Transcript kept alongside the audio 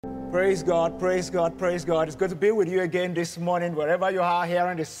Praise God, praise God, praise God. It's good to be with you again this morning. Wherever you are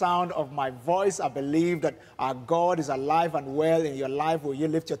hearing the sound of my voice, I believe that our God is alive and well in your life. Will you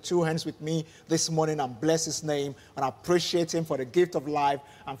lift your two hands with me this morning and bless his name and appreciate him for the gift of life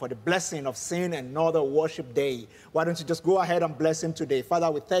and for the blessing of seeing another worship day. Why don't you just go ahead and bless him today? Father,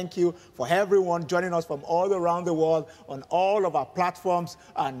 we thank you for everyone joining us from all around the world on all of our platforms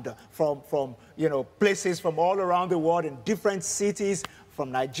and from places from all around the world in different cities, from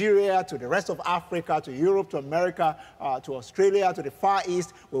Nigeria to the rest of Africa, to Europe, to America, to Australia, to the Far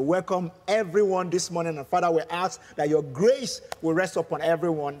East. We welcome everyone this morning. And Father, we ask that your grace will rest upon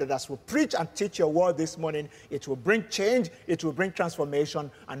everyone, that as we preach and teach your word this morning, it will bring change, it will bring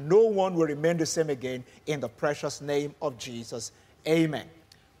transformation, and no one will remain the same again, in the precious name of Jesus. Amen.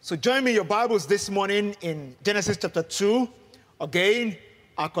 So join me in your Bibles this morning in Genesis chapter 2. Again,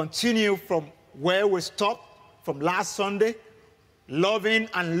 I'll continue from where we stopped from last Sunday. Loving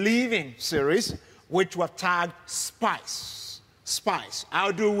and Living series, which were tagged Spice. Spice.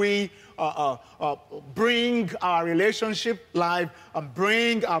 How do we bring our relationship life and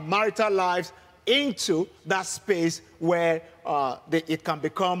bring our marital lives into that space where it can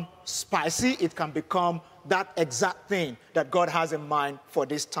become spicy, it can become that exact thing that God has in mind for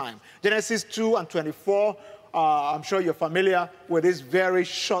this time. Genesis 2:24. I'm sure you're familiar with this very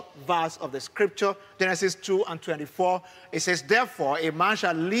short verse of the scripture, Genesis 2:24. It says, therefore, a man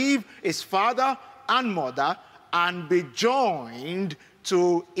shall leave his father and mother and be joined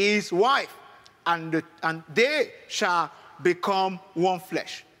to his wife, and they shall become one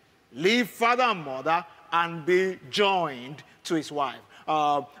flesh. Leave father and mother and be joined to his wife.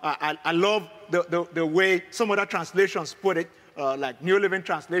 I love the way some other translations put it. Like New Living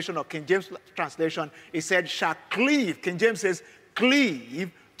Translation or King James Translation, it said, shall cleave. King James says,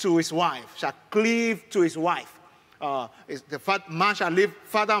 cleave to his wife. Shall cleave to his wife. The man shall leave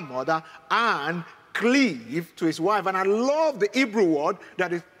father and mother and cleave to his wife. And I love the Hebrew word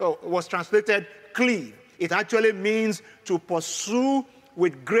that was translated cleave. It actually means to pursue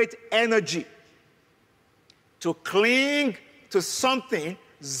with great energy, to cling to something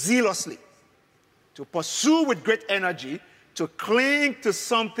zealously. To pursue with great energy, to cling to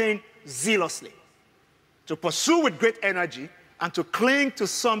something zealously. To pursue with great energy and to cling to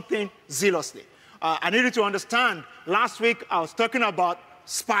something zealously. I needed to understand, last week I was talking about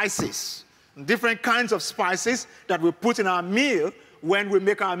spices, different kinds of spices that we put in our meal when we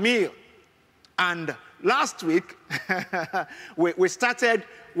make our meal. And last week, we started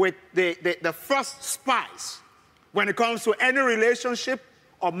with the first spice when it comes to any relationship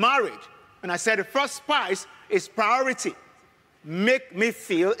or marriage. And I said the first spice is priority. Make me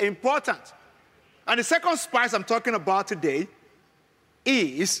feel important. And the second spice I'm talking about today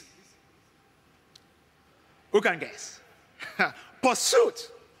is, who can guess? Pursuit.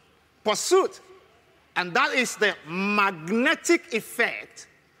 Pursuit. And that is the magnetic effect,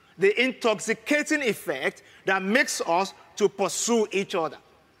 the intoxicating effect that makes us to pursue each other.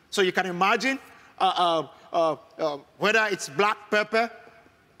 So you can imagine whether it's black pepper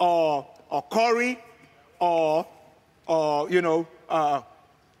or curry or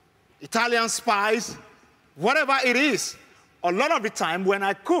Italian spice, whatever it is. A lot of the time when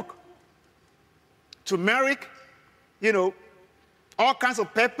I cook, turmeric, all kinds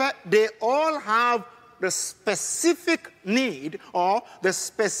of pepper, they all have the specific need or the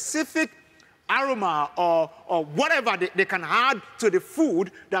specific aroma or whatever they can add to the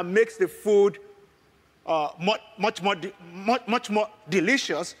food that makes the food much more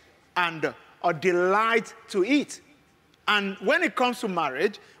delicious and a delight to eat. And when it comes to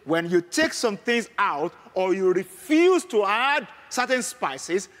marriage, when you take some things out or you refuse to add certain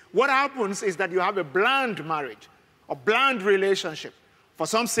spices, what happens is that you have a bland marriage, a bland relationship. For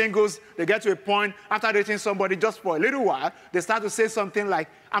some singles, they get to a point after dating somebody just for a little while, they start to say something like,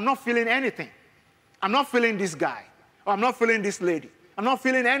 I'm not feeling anything. I'm not feeling this guy. Or I'm not feeling this lady. I'm not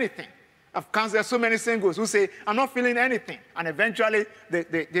feeling anything. I've counseled so many singles who say, I'm not feeling anything. And eventually, they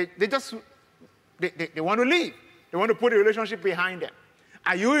want to leave. They want to put a relationship behind them.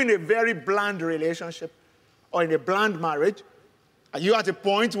 Are you in a very bland relationship or in a bland marriage? Are you at a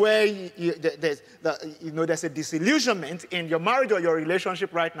point where there's a disillusionment in your marriage or your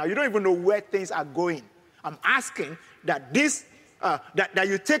relationship right now? You don't even know where things are going. I'm asking that that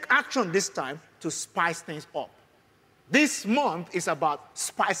you take action this time to spice things up. This month is about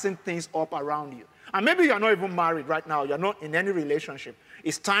spicing things up around you. And maybe you're not even married right now. You're not in any relationship.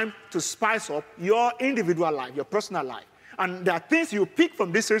 It's time to spice up your individual life, your personal life. And there are things you pick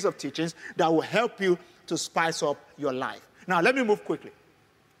from this series of teachings that will help you to spice up your life. Now, let me move quickly.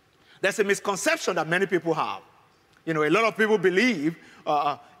 There's a misconception that many people have You know, a lot of people believe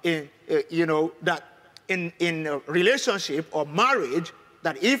that in a relationship or marriage,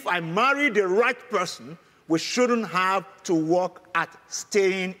 that if I marry the right person, we shouldn't have to work at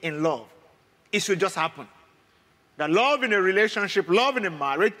staying in love. It should just happen. That love in a relationship, love in a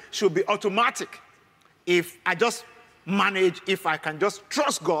marriage should be automatic. If I just manage, if I can just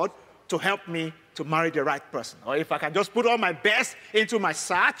trust God to help me to marry the right person. Or if I can just put all my best into my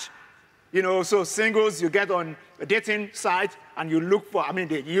search. You know, so singles, you get on dating sites and you look for,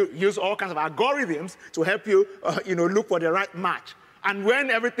 they use all kinds of algorithms to help you, look for the right match. And when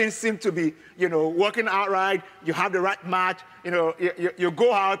everything seems to be, working out right, you have the right match, you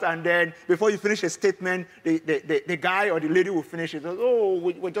go out and then before you finish a statement, the guy or the lady will finish it.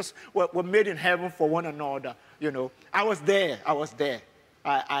 Oh, we're made in heaven for one another, I was there. I was there.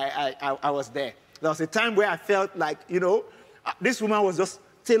 There was a time where I felt like, this woman was just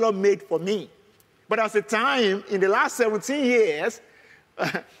tailor-made for me. But there was a time in the last 17 years,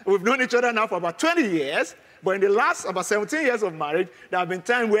 we've known each other now for about 20 years, but in the last about 17 years of marriage, there have been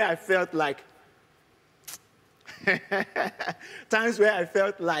times where I felt like,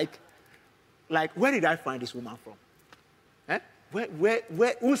 where did I find this woman from?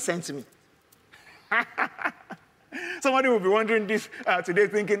 Who sent me? Somebody will be wondering this today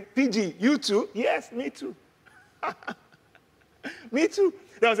thinking, PG, you too? Yes, me too. Me too.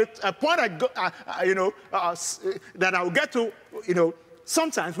 There was a point that I will get to,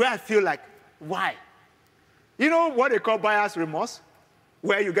 sometimes where I feel like, why? You know what they call buyer's remorse?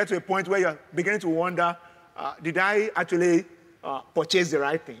 Where you get to a point where you're beginning to wonder, did I actually purchase the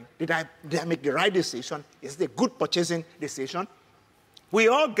right thing? Did I make the right decision? Is it a good purchasing decision? We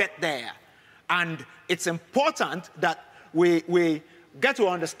all get there. And it's important that we get to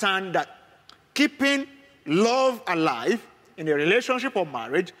understand that keeping love alive in a relationship or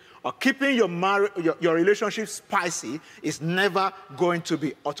marriage, or keeping your relationship spicy is never going to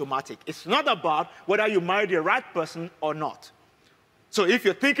be automatic. It's not about whether you marry the right person or not. So if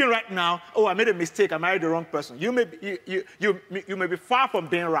you're thinking right now, oh, I made a mistake, I married the wrong person, you may be far from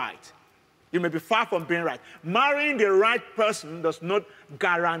being right. You may be far from being right. Marrying the right person does not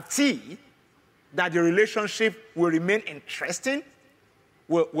guarantee that the relationship will remain interesting,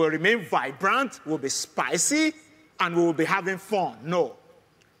 will remain vibrant, will be spicy, and we will be having fun. No.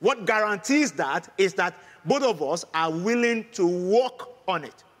 What guarantees that is that both of us are willing to work on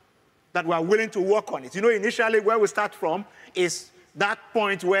it. That we are willing to work on it. Initially where we start from is that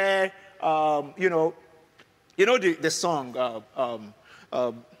point where, the song,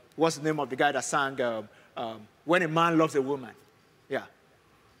 what's the name of the guy that sang When a Man Loves a Woman? Yeah.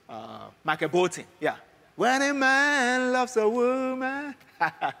 Michael Bolton. Yeah. When a man loves a woman.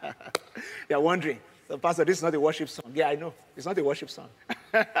 You're wondering, so Pastor, this is not a worship song. Yeah, I know. It's not a worship song.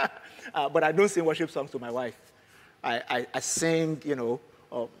 But I don't sing worship songs to my wife. I sing,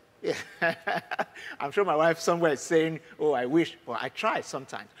 yeah. I'm sure my wife somewhere is saying, oh, I wish. Well, I try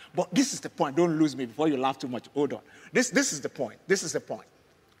sometimes. But this is the point. Don't lose me before you laugh too much. Hold on. This is the point. This is the point.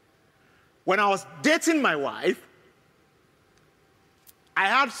 When I was dating my wife, I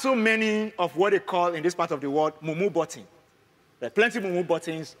had so many of what they call in this part of the world, mumu button. There are plenty of mumu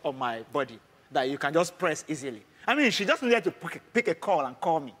buttons on my body that you can just press easily. She just needed to pick a call and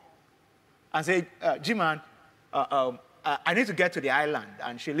call me and say, G-Man, I need to get to the island.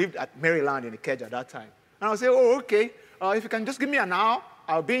 And she lived at Maryland in Ikeja at that time. And I'll say, oh, okay. If you can just give me an hour,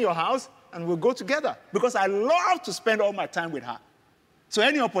 I'll be in your house and we'll go together. Because I love to spend all my time with her. So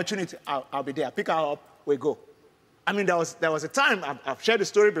any opportunity, I'll be there. Pick her up, we go. There was a time, I've shared the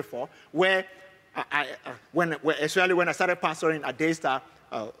story before, where especially when I started pastoring at Daystar,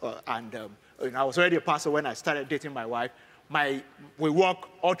 I was already a pastor when I started dating my wife. We work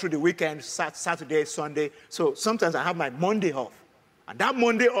all through the weekend, Saturday, Sunday. So sometimes I have my Monday off. And that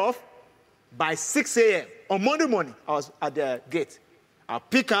Monday off, by 6 a.m. on Monday morning, I was at the gate. I'll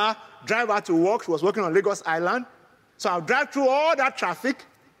pick her, drive her to work. She was working on Lagos Island. So I'll drive through all that traffic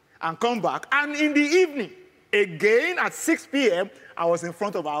and come back. And in the evening, again at 6 p.m., I was in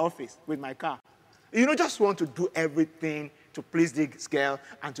front of our office with my car. Just want to do everything to please this girl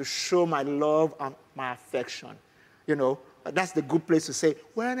and to show my love and my affection. That's the good place to say,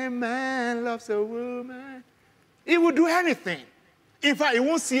 when a man loves a woman, he will do anything. In fact, he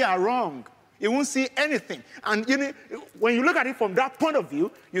won't see her wrong. He won't see anything. And when you look at it from that point of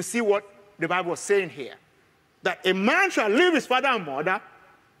view, you see what the Bible is saying here. That a man shall leave his father and mother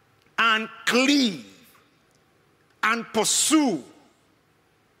and cleave and pursue.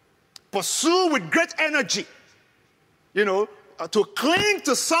 Pursue with great energy. To cling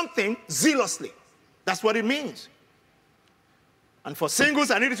to something zealously. That's what it means. And for singles,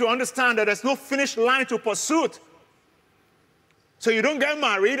 I need you to understand that there's no finish line to pursuit. So you don't get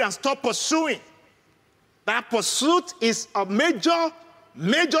married and stop pursuing. That pursuit is a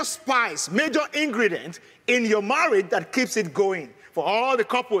major spice, major ingredient in your marriage that keeps it going. For all the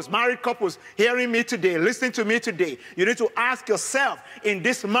couples, married couples hearing me today, listening to me today, you need to ask yourself, in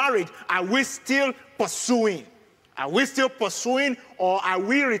this marriage, are we still pursuing? Are we still pursuing, or are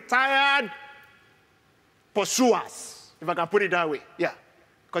we retired pursuers? If I can put it that way, yeah.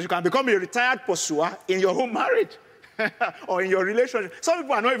 Because you can become a retired pursuer in your own marriage or in your relationship. Some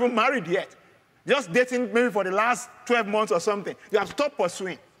people are not even married yet. Just dating maybe for the last 12 months or something. You have stopped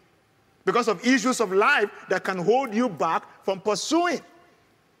pursuing because of issues of life that can hold you back from pursuing.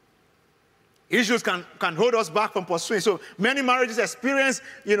 Issues can hold us back from pursuing. So many marriages experience,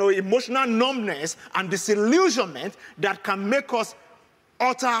 emotional numbness and disillusionment that can make us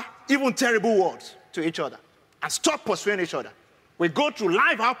utter even terrible words to each other and stop pursuing each other. We go through,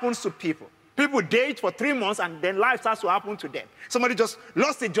 life happens to people. People date for 3 months and then life starts to happen to them. Somebody just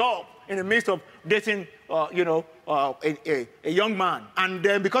lost a job in the midst of dating, a young man. And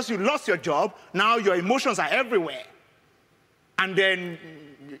then because you lost your job, now your emotions are everywhere. And then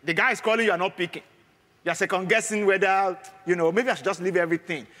the guy is calling, you are not picking. You're second guessing whether, maybe I should just leave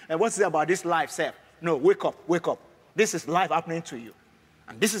everything. And what's it about this life, Seth? No, wake up, wake up. This is life happening to you.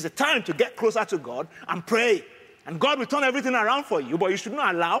 And this is the time to get closer to God and pray. And God will turn everything around for you, but you should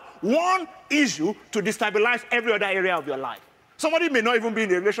not allow one issue to destabilize every other area of your life. Somebody may not even be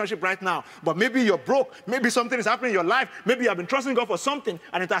in a relationship right now, but maybe you're broke. Maybe something is happening in your life. Maybe you have been trusting God for something,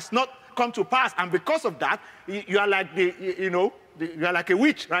 and it has not come to pass. And because of that, you are like you are like a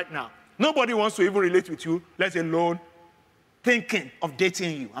witch right now. Nobody wants to even relate with you, let alone thinking of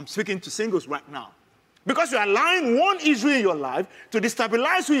dating you. I'm speaking to singles right now. Because you're allowing one issue in your life to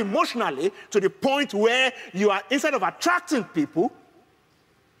destabilize you emotionally to the point where you are, instead of attracting people,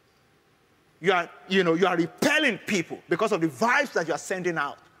 you are repelling people because of the vibes that you are sending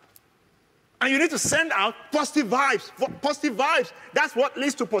out. And you need to send out positive vibes. Positive vibes, that's what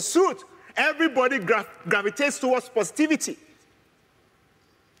leads to pursuit. Everybody gravitates towards positivity.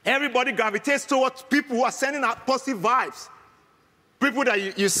 Everybody gravitates towards people who are sending out positive vibes. People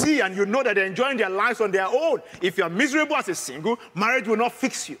that you see and you know that they're enjoying their lives on their own. If you're miserable as a single, marriage will not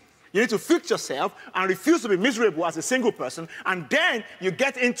fix you. You need to fix yourself and refuse to be miserable as a single person. And then you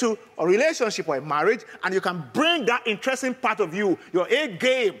get into a relationship or a marriage and you can bring that interesting part of you, your A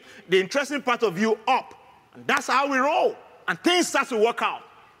game, the interesting part of you up. And that's how we roll. And things start to work out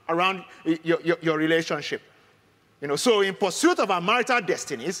around your relationship. So in pursuit of our marital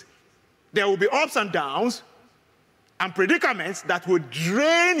destinies, there will be ups and downs and predicaments that will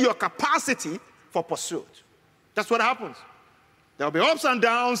drain your capacity for pursuit. That's what happens. There will be ups and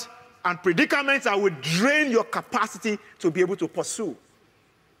downs and predicaments that will drain your capacity to be able to pursue.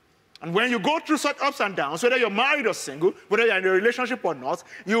 And when you go through such ups and downs, whether you're married or single, whether you're in a relationship or not,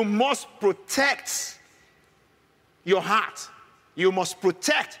 you must protect your heart. You must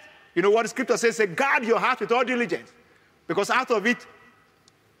protect. You know what the scripture says? Say, guard your heart with all diligence. Because out of it,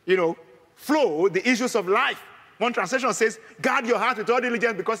 flow the issues of life. One translation says, guard your heart with all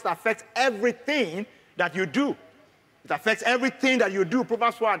diligence because it affects everything that you do. It affects everything that you do.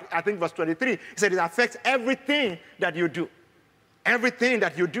 Proverbs 1, I think verse 23, it said it affects everything that you do. Everything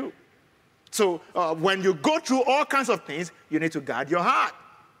that you do. So when you go through all kinds of things, you need to guard your heart.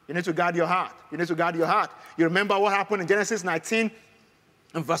 You need to guard your heart. You need to guard your heart. You remember what happened in Genesis 19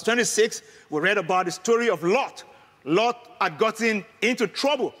 and verse 26? We read about the story of Lot. Lot had gotten into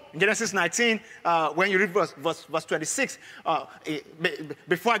trouble. In Genesis 19, when you read verse 26,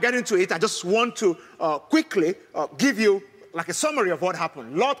 before I get into it, I just want to quickly give you like a summary of what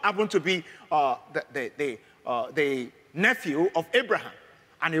happened. Lot happened to be the nephew of Abraham.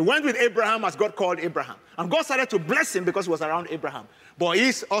 And he went with Abraham as God called Abraham. And God started to bless him because he was around Abraham. But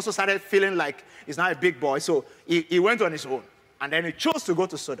he also started feeling like he's not a big boy, so he went on his own. And then he chose to go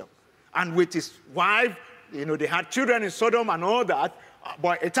to Sodom. And with his wife, they had children in Sodom and all that.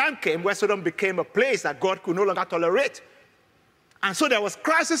 But a time came where Sodom became a place that God could no longer tolerate. And so there was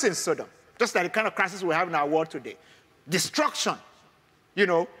crisis in Sodom, just like the kind of crisis we have in our world today. Destruction.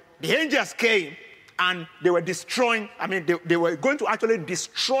 The angels came and they were destroying, they were going to actually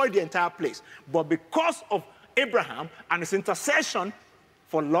destroy the entire place. But because of Abraham and his intercession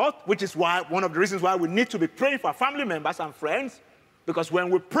for Lot, which is why one of the reasons why we need to be praying for our family members and friends, because when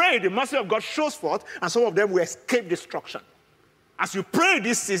we pray, the mercy of God shows forth, and some of them will escape destruction. As you pray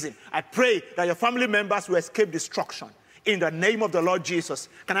this season, I pray that your family members will escape destruction in the name of the Lord Jesus.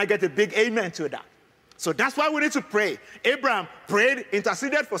 Can I get a big amen to that? So that's why we need to pray. Abraham prayed,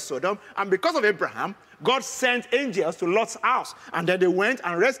 interceded for Sodom, and because of Abraham, God sent angels to Lot's house. And then they went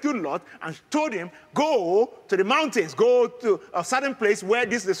and rescued Lot and told him, go to the mountains, go to a certain place where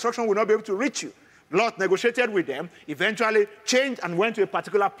this destruction will not be able to reach you. Lot negotiated with them, eventually changed and went to a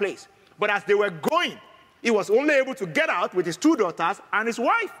particular place. But as they were going, he was only able to get out with his 2 daughters and his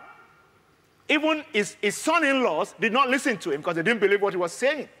wife. Even his son-in-laws did not listen to him because they didn't believe what he was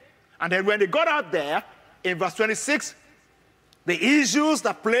saying. And then when they got out there, in verse 26, the issues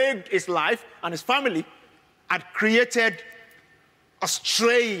that plagued his life and his family had created a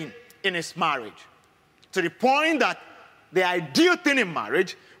strain in his marriage. To the point that the ideal thing in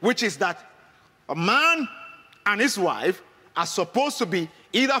marriage, which is that a man and his wife are supposed to be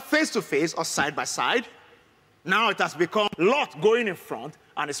either face-to-face or side-by-side. Now it has become Lot going in front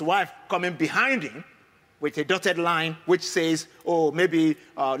and his wife coming behind him with a dotted line which says, oh, maybe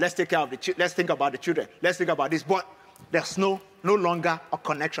let's take care of let's think about the children. Let's think about this. But there's no longer a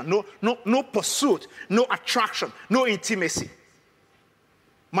connection, no pursuit, no attraction, no intimacy.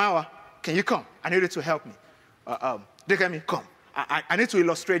 Mawa, can you come? I need you to help me. Dekemi, come. I need to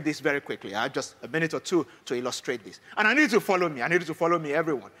illustrate this very quickly. I have just a minute or two to illustrate this. And I need you to follow me. I need you to follow me,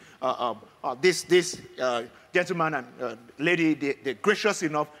 everyone. This gentleman and lady, they're gracious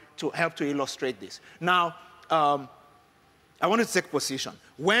enough to help to illustrate this. Now, I want to take position.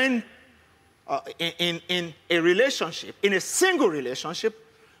 When in a relationship, in a single relationship,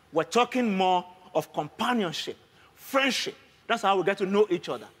 we're talking more of companionship, friendship. That's how we get to know each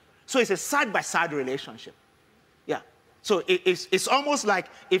other. So it's a side-by-side relationship. Yeah. So it's almost like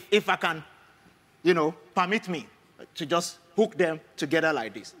if I can, permit me to just hook them together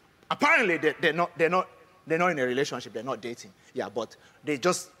like this. Apparently, they're not in a relationship. They're not dating. Yeah, but they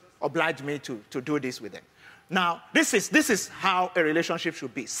just obliged me to do this with them. Now, this is how a relationship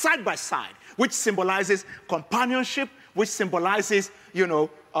should be, side by side, which symbolizes companionship, which symbolizes,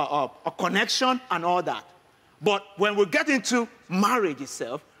 a connection and all that. But when we get into marriage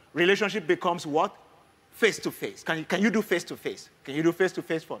itself, relationship becomes what? Face-to-face. Can you do face-to-face? Can you do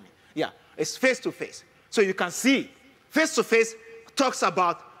face-to-face for me? Yeah, it's face-to-face. So you can see, face-to-face talks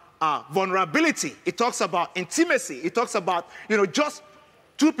about vulnerability. It talks about intimacy. It talks about, just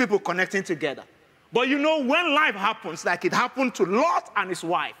 2 people connecting together. But when life happens, like it happened to Lot and his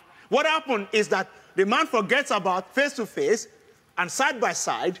wife, what happened is that the man forgets about face-to-face and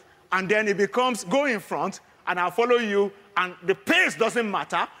side-by-side, and then it becomes go in front, and I'll follow you, and the pace doesn't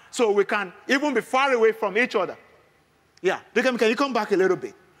matter, so we can even be far away from each other. Yeah, can you come back a little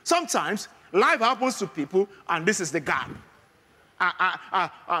bit? Sometimes life happens to people, and this is the gap.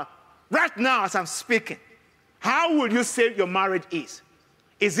 Right now, as I'm speaking, how would you say your marriage is?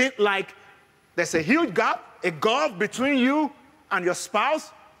 Is it like there's a huge gap, a gulf between you and your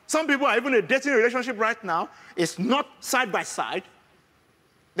spouse? Some people are even in a dating relationship right now. It's not side by side.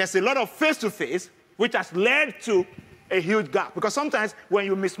 There's a lot of face-to-face, which has led to a huge gap. Because sometimes when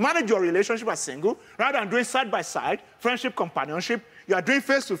you mismanage your relationship as single, rather than doing side-by-side, friendship, companionship, you are doing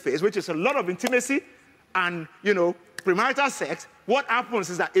face-to-face, which is a lot of intimacy and, premarital sex. What happens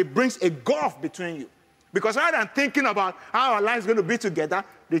is that it brings a gulf between you. Because rather than thinking about how our life is going to be together,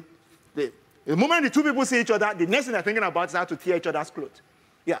 the moment the 2 people see each other, the next thing they're thinking about is how to tear each other's clothes.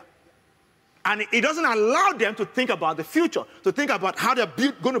 Yeah. And it doesn't allow them to think about the future, to think about how they're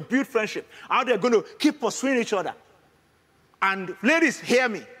going to build friendship, how they're going to keep pursuing each other. And ladies, hear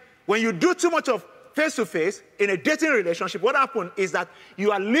me. When you do too much of face-to-face in a dating relationship, what happens is that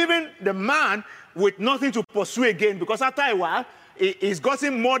you are leaving the man with nothing to pursue again, because after a while, he's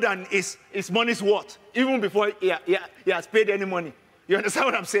gotten more than his money's worth, even before he has paid any money. You understand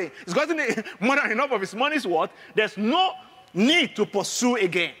what I'm saying? He's gotten more than enough of his money's worth. There's no need to pursue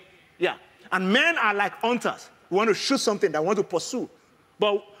again. Yeah. And men are like hunters. We want to shoot something that want to pursue.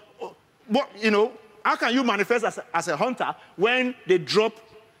 But how can you manifest as a hunter when they drop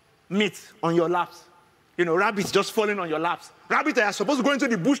meat on your laps? Rabbits just falling on your laps. Rabbit that are supposed to go into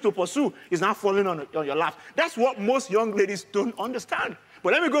the bush to pursue is now falling on your laps. That's what most young ladies don't understand.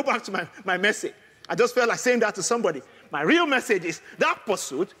 But let me go back to my message. I just felt like saying that to somebody. My real message is that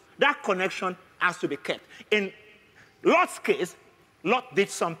pursuit, that connection has to be kept. In Lot's case, Lot did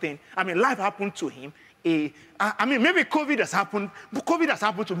something. Life happened to him. Maybe COVID has happened. COVID has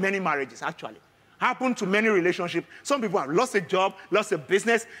happened to many marriages, actually. Happened to many relationships. Some people have lost a job, lost a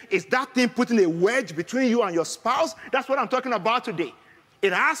business. Is that thing putting a wedge between you and your spouse? That's what I'm talking about today.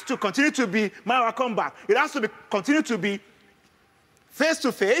 It has to continue to be, Myra, come back. It has to continue to be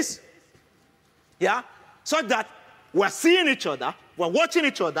face-to-face, yeah, so that we're seeing each other, we're watching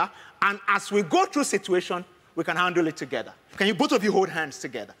each other, and as we go through situation, we can handle it together. Can you, both of you, hold hands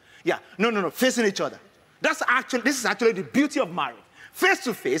together? Yeah, no, facing each other. This is actually the beauty of marriage. Face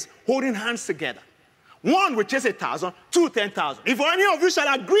to face, holding hands together. One will chase 1,000, two 10,000. If any of you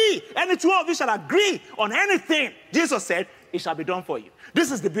shall agree, any two of you shall agree on anything, Jesus said, it shall be done for you.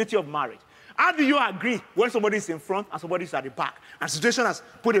 This is the beauty of marriage. How do you agree when somebody is in front and somebody is at the back? And the situation has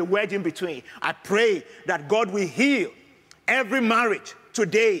put a wedge in between. I pray that God will heal every marriage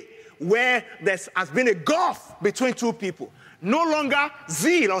today where there has been a gulf between two people. No longer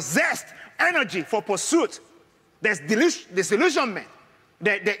zeal or zest, energy for pursuit. There's disillusionment.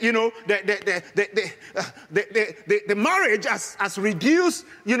 The marriage has reduced,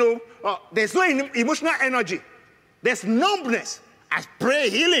 there's no emotional energy. There's numbness. I pray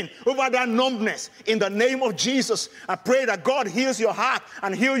healing over that numbness in the name of Jesus. I pray that God heals your heart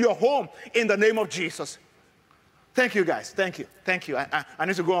and heal your home in the name of Jesus. Thank you, guys. Thank you. Thank you. I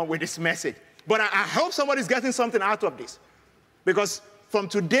need to go on with this message. But I hope somebody's getting something out of this. Because from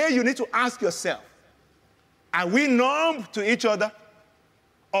today, you need to ask yourself, are we numb to each other?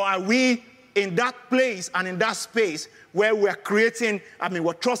 Or are we in that place and in that space where we're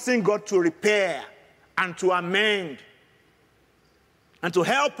we're trusting God to repair and to amend and to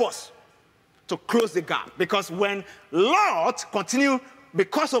help us to close the gap? Because when Lot continued,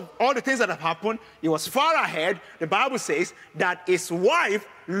 because of all the things that have happened, he was far ahead. The Bible says that his wife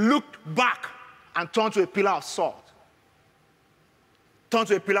looked back and turned to a pillar of salt. Turned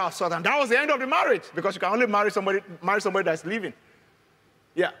to a pillar of salt. And that was the end of the marriage, because you can only marry somebody that's living.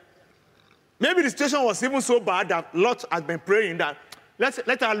 Yeah. Maybe the situation was even so bad that Lot has been praying that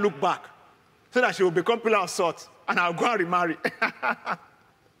let her look back so that she will become pillar of salt and I'll go and remarry.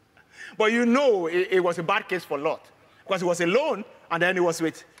 But it was a bad case for Lot because he was alone and then he was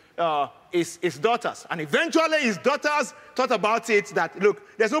with his daughters. And eventually his daughters thought about it that, look,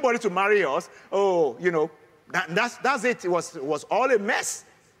 there's nobody to marry us. Oh, that's it. It was all a mess.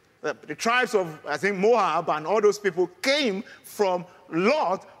 The tribes of, I think, Moab and all those people came from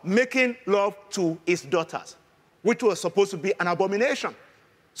Lot making love to his daughters, which was supposed to be an abomination.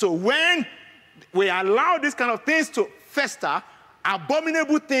 So when we allow these kind of things to fester,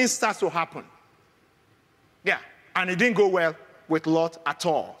 abominable things start to happen. Yeah, and it didn't go well with Lot at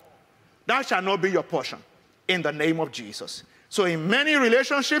all. That shall not be your portion in the name of Jesus. So in many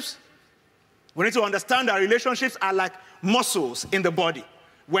relationships, we need to understand that relationships are like muscles in the body.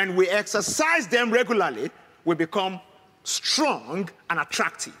 When we exercise them regularly, we become strong and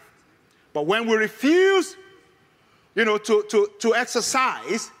attractive. But when we refuse, to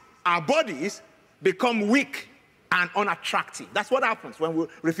exercise, our bodies become weak and unattractive. That's what happens when we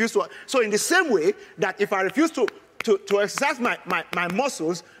refuse to. So in the same way that if I refuse to exercise my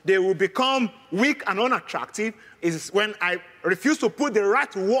muscles, they will become weak and unattractive, is when I refuse to put the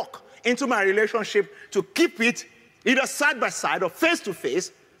right work into my relationship to keep it either side by side or face to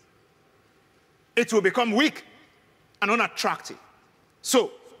face, it will become weak and unattractive.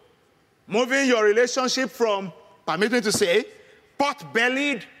 So, moving your relationship from, permit me to say,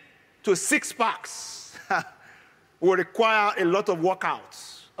 pot-bellied to six-packs will require a lot of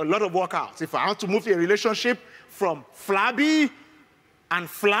workouts. A lot of workouts. If I want to move a relationship from flabby and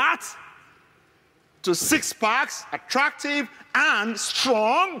flat to six-packs, attractive and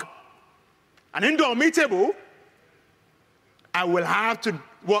strong and indomitable, I will have to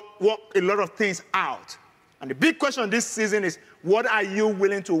work a lot of things out. And the big question this season is, what are you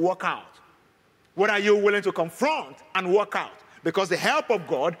willing to work out? What are you willing to confront and work out? Because the help of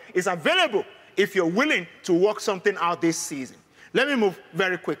God is available if you're willing to work something out this season. Let me move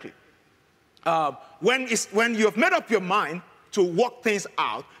very quickly. When you have made up your mind to work things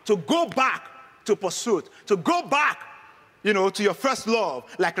out, to go back to pursuit, to go back, to your first love,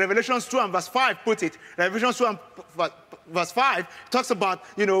 like Revelation 2 and verse 5 put it. Revelation 2 and verse 5 talks about,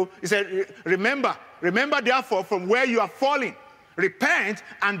 he said, remember therefore from where you are falling, repent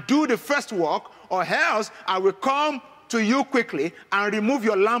and do the first work, or else I will come to you quickly and remove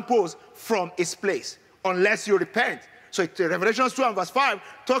your lamppost from its place, unless you repent. So Revelation 2 and verse 5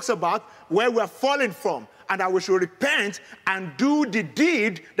 talks about where we are falling from, and that we should repent and do the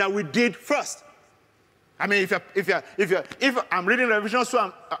deed that we did first. I mean, if I'm reading Revelation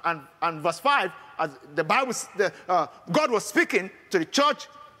 2 and verse 5, the Bible, God was speaking to the church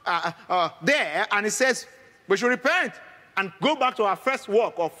there, and He says we should repent and go back to our first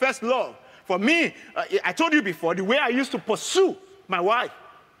work or first love. For me, I told you before, the way I used to pursue my wife.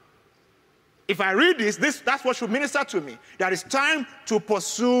 If I read this, that's what should minister to me. That it's time to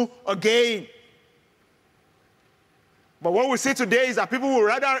pursue again. But what we see today is that people will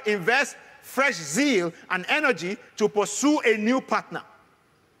rather invest fresh zeal and energy to pursue a new partner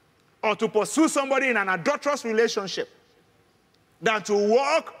or to pursue somebody in an adulterous relationship than to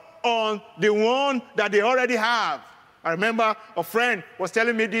work on the one that they already have. I remember a friend was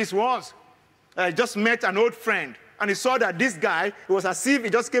telling me this once. I just met an old friend, and he saw that this guy, it was as if he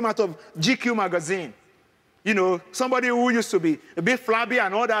just came out of GQ magazine. You know, somebody who used to be a bit flabby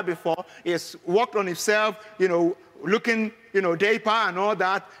and all that before, he's worked on himself, you know, looking, you know, dapper and all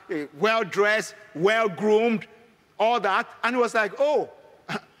that, well-dressed, well-groomed, all that. And he was like, oh,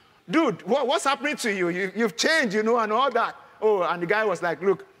 dude, what's happening to you? You've changed, you know, and all that. Oh, and the guy was like,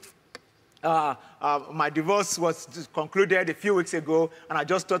 look, my divorce was concluded a few weeks ago, and I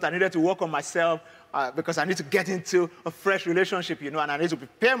just thought I needed to work on myself because I need to get into a fresh relationship, you know, and I need to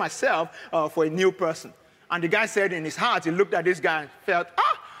prepare myself for a new person. And the guy said in his heart, he looked at this guy and felt,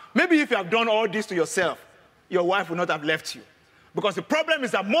 maybe if you have done all this to yourself, your wife would not have left you. Because the problem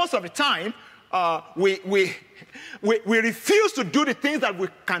is that most of the time, we refuse to do the things that we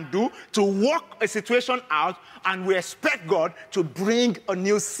can do to work a situation out, and we expect God to bring a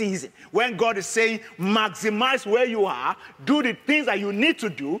new season. When God is saying, maximize where you are, do the things that you need to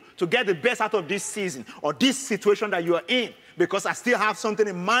do to get the best out of this season or this situation that you are in, because I still have something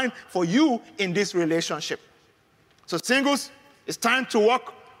in mind for you in this relationship. So singles, it's time to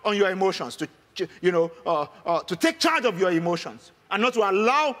work on your emotions, to take charge of your emotions, and not to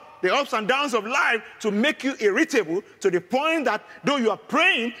allow the ups and downs of life to make you irritable to the point that though you are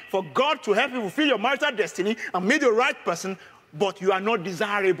praying for God to help you fulfill your marital destiny and meet the right person, but you are not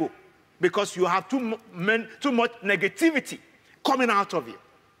desirable because you have too much negativity coming out of you.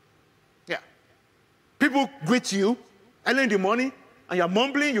 Yeah. People greet you early in the morning and you're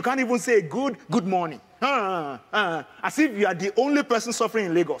mumbling. You can't even say good morning. As if you are the only person suffering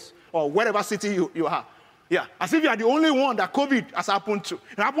in Lagos or whatever city you are. Yeah, as if you are the only one that COVID has happened to.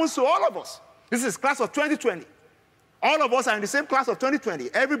 It happens to all of us. This is class of 2020. All of us are in the same class of 2020.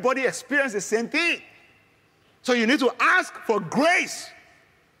 Everybody experienced the same thing. So you need to ask for grace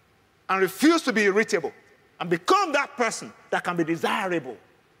and refuse to be irritable and become that person that can be desirable.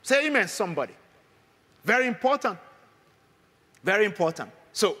 Say amen, somebody. Very important. Very important.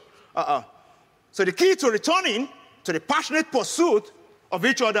 So the key to returning to the passionate pursuit of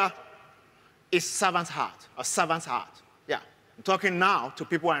each other is servant's heart, a servant's heart. Yeah, I'm talking now to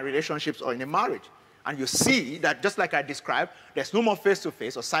people in relationships or in a marriage. And you see that just like I described, there's no more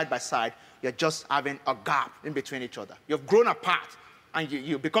face-to-face or side-by-side. You're just having a gap in between each other. You've grown apart, and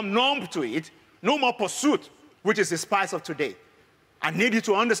you become numb to it. No more pursuit, which is the spice of today. I need you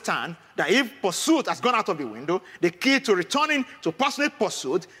to understand that if pursuit has gone out of the window, the key to returning to passionate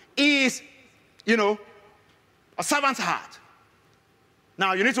pursuit is, a servant's heart.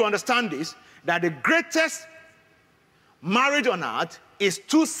 Now, you need to understand this, that the greatest marriage on earth is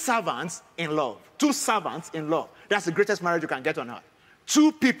two servants in love. Two servants in love. That's the greatest marriage you can get on earth.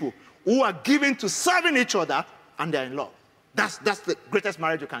 Two people who are given to serving each other and they're in love. That's the greatest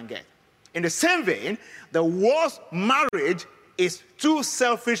marriage you can get. In the same vein, the worst marriage is two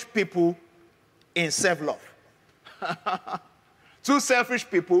selfish people in self-love. Two selfish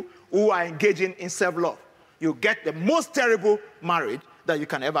people who are engaging in self-love. You get the most terrible marriage that you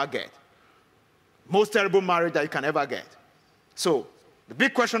can ever get. Most terrible marriage that you can ever get. So, the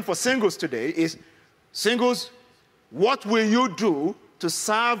big question for singles today is, singles, what will you do to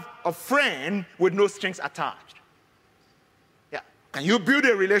serve a friend with no strings attached? Yeah. Can you build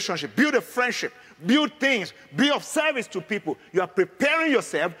a relationship, build a friendship, build things, be of service to people? You are preparing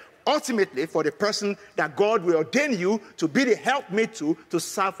yourself ultimately for the person that God will ordain you to be the helpmate to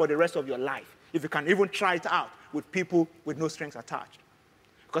serve for the rest of your life. If you can even try it out with people with no strings attached.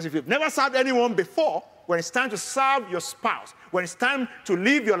 Because if you've never served anyone before, when it's time to serve your spouse, when it's time to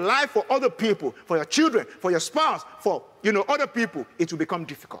live your life for other people, for your children, for your spouse, for other people, it will become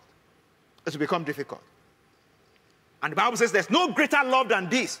difficult. It will become difficult. And the Bible says there's no greater love than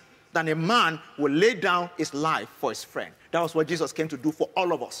this, than a man will lay down his life for his friend. That was what Jesus came to do for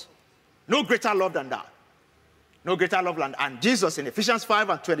all of us. No greater love than that. No greater love than that. And Jesus in Ephesians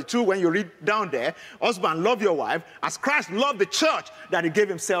 5:22, when you read down there, husband, love your wife as Christ loved the church that he gave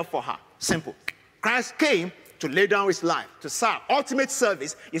himself for her. Simple. Christ came to lay down his life, to serve. Ultimate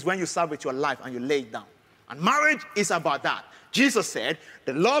service is when you serve with your life and you lay it down. And marriage is about that. Jesus said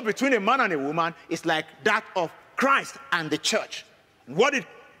the love between a man and a woman is like that of Christ and the church. And what did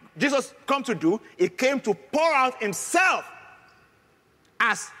Jesus come to do? He came to pour out himself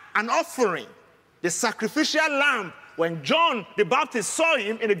as an offering. The sacrificial lamb. When John the Baptist saw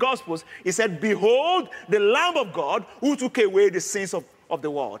him in the Gospels, he said, behold, the Lamb of God who took away the sins of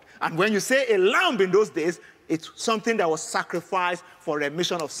the world. And when you say a lamb in those days, it's something that was sacrificed for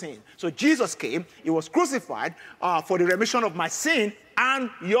remission of sin. So Jesus came, he was crucified for the remission of my sin and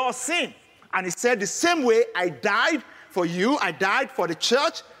your sin. And he said, the same way I died for you, I died for the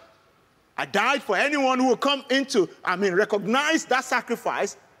church, I died for anyone who will come recognize that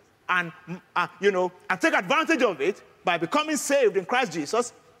sacrifice and take advantage of it by becoming saved in Christ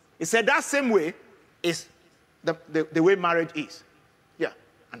Jesus. He said that same way is the way marriage is. Yeah.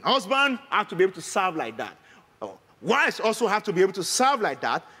 An husband have to be able to serve like that. Wives also have to be able to serve like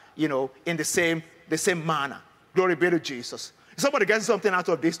that, in the same manner. Glory be to Jesus. Somebody getting something out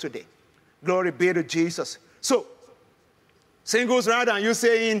of this today. Glory be to Jesus. So, singles, rather than you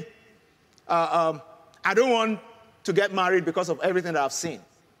saying, I don't want to get married because of everything that I've seen.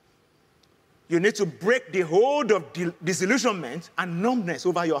 You need to break the hold of disillusionment and numbness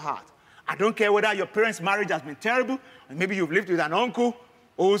over your heart. I don't care whether your parents' marriage has been terrible, and maybe you've lived with an uncle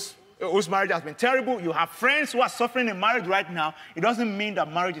whose marriage has been terrible. You have friends who are suffering in marriage right now. It doesn't mean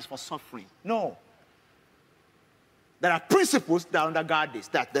that marriage is for suffering. No. There are principles that undergird this,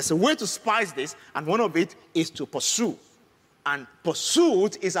 that there's a way to spice this, and one of it is to pursue. And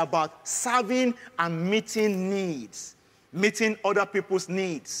pursuit is about serving and meeting needs, meeting other people's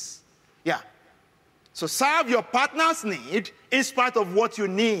needs. Yeah. So serve your partner's need in spite of what you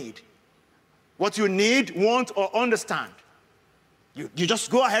need. What you need, want, or understand. You just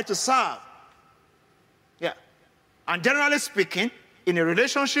go ahead to serve. Yeah. And generally speaking, in a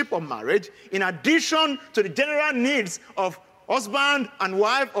relationship or marriage, in addition to the general needs of husband and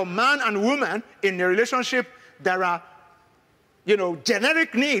wife or man and woman in a relationship, there are,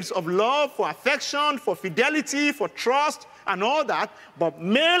 generic needs of love, for affection, for fidelity, for trust, and all that. But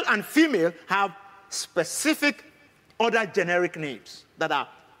male and female have specific other generic needs that are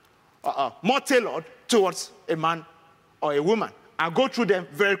more tailored towards a man or a woman. I'll go through them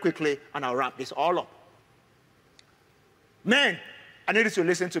very quickly, and I'll wrap this all up. Men, I need you to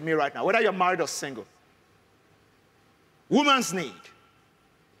listen to me right now, whether you're married or single. Woman's need.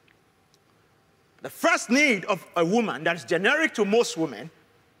 The first need of a woman that is generic to most women,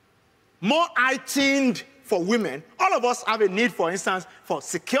 more heightened for women. All of us have a need, for instance, for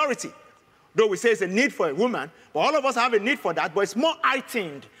security. Though we say it's a need for a woman, but all of us have a need for that, but it's more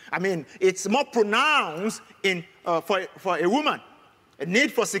heightened. It's more pronounced for a woman. A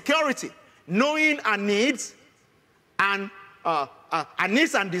need for security. Knowing our needs and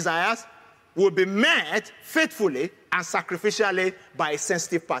desires will be met faithfully and sacrificially by a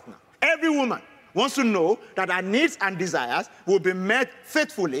sensitive partner. Every woman wants to know that her needs and desires will be met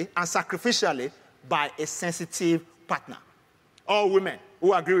faithfully and sacrificially by a sensitive partner. All women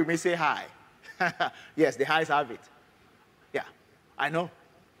who agree with me say hi. Yes, the highs have it. Yeah, I know.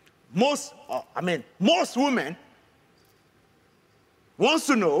 Most women wants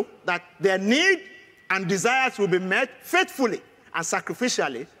to know that their need and desires will be met faithfully and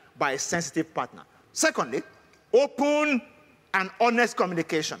sacrificially by a sensitive partner. Secondly, open and honest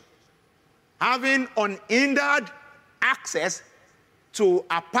communication. Having unhindered access to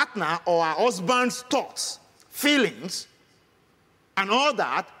a partner or a husband's thoughts, feelings, and all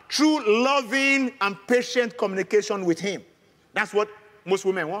that through loving and patient communication with him. That's what most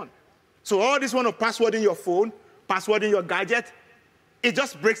women want. So all this one of passwording your phone, passwording your gadget, it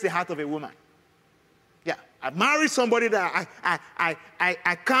just breaks the heart of a woman. Yeah, I married somebody that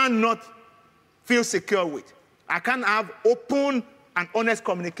I cannot feel secure with. I can't have open and honest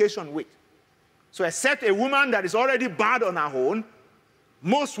communication with. So except a woman that is already bad on her own,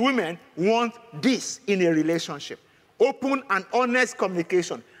 most women want this in a relationship. Open and honest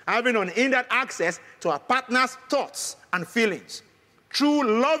communication. Having unhindered access to a partner's thoughts and feelings.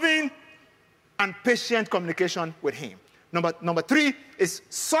 Through loving and patient communication with him. Number 3 is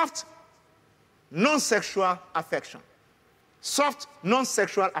soft, non-sexual affection. Soft,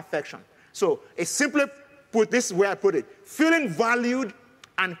 non-sexual affection. So it's simply put this way I put it. Feeling valued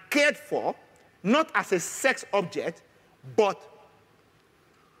and cared for, not as a sex object, but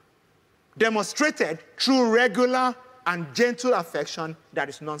demonstrated through regular and gentle affection that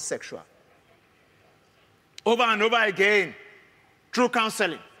is non-sexual. Over and over again, through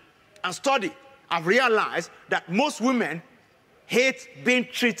counseling and study, I've realized that most women hate being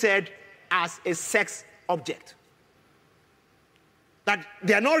treated as a sex object. That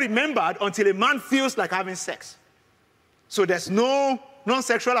they are not remembered until a man feels like having sex. So there's no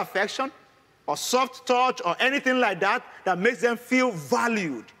non-sexual affection or soft touch or anything like that that makes them feel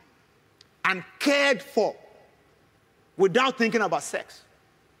valued and cared for without thinking about sex.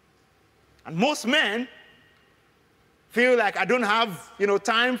 And most men feel like I don't have,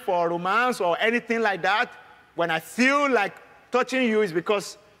 time for romance or anything like that. When I feel like touching you is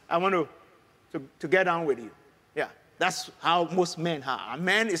because I want to get down with you. Yeah, that's how most men are. And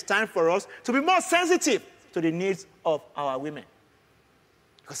men, it's time for us to be more sensitive to the needs of our women.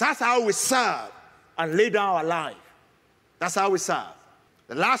 Because that's how we serve and lay down our life. That's how we serve.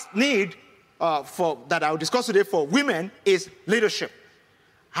 The last need that I'll discuss today for women is leadership.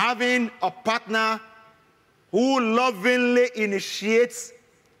 Having a partner who lovingly initiates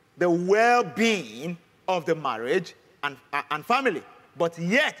the well-being of the marriage and family, but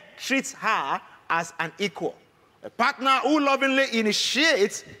yet treats her as an equal. A partner who lovingly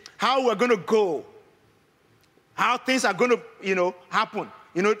initiates how we're going to go, how things are going to, happen.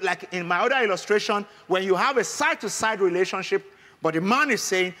 Like in my other illustration, when you have a side-to-side relationship, but the man is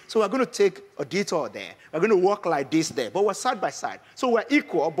saying, so we're going to take a detour there. We're going to walk like this there. But we're side by side. So we're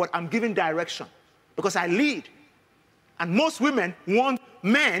equal, but I'm giving direction because I lead. And most women want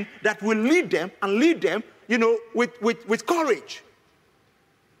men that will lead them with courage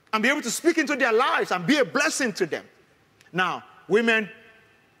and be able to speak into their lives and be a blessing to them. Now, women,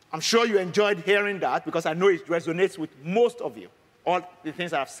 I'm sure you enjoyed hearing that because I know it resonates with most of you, all the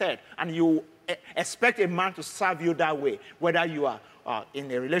things I've said. And you expect a man to serve you that way, whether you are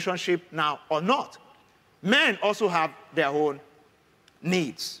in a relationship now or not. Men also have their own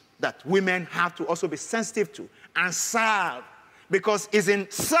needs that women have to also be sensitive to and serve, because it's in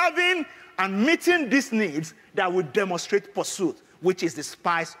serving and meeting these needs that will demonstrate pursuit, which is the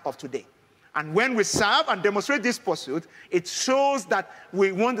spice of today. And when we serve and demonstrate this pursuit, it shows that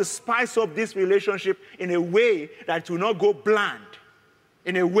we want to spice up this relationship in a way that it will not go bland,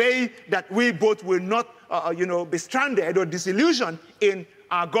 in a way that we both will not, be stranded or disillusioned in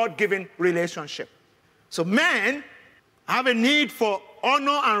our God-given relationship. So men have a need for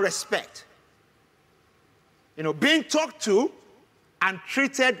honor and respect. Being talked to and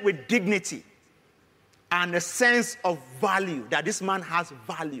treated with dignity and a sense of value, that this man has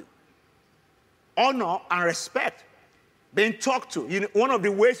value. Honor and respect. Being talked to. One of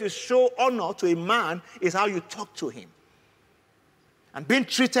the ways you show honor to a man is how you talk to him. And being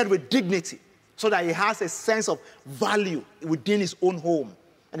treated with dignity so that he has a sense of value within his own home.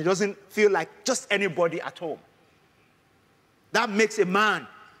 And he doesn't feel like just anybody at home. That makes a man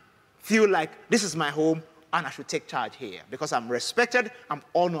feel like this is my home and I should take charge here because I'm respected, I'm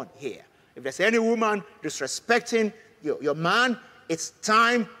honored here. If there's any woman disrespecting your man, it's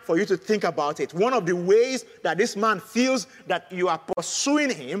time for you to think about it. One of the ways that this man feels that you are pursuing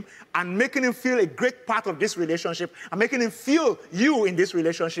him and making him feel a great part of this relationship and making him feel you in this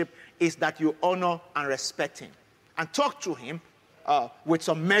relationship is that you honor and respect him and talk to him with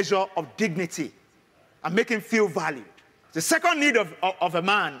some measure of dignity and make him feel valued. The second need of a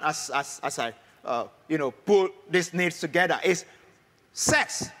man, as I pull these needs together, is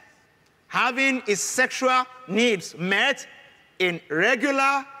sex. Having his sexual needs met in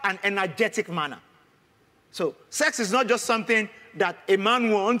regular and energetic manner. So sex is not just something that a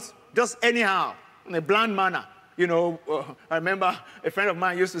man wants just anyhow, in a bland manner. I remember a friend of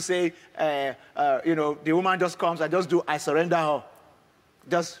mine used to say, the woman just comes, I surrender her.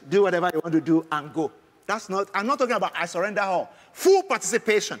 Just do whatever you want to do and go. I'm not talking about I surrender her. Full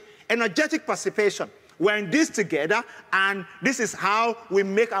participation, energetic participation. We're in this together, and this is how we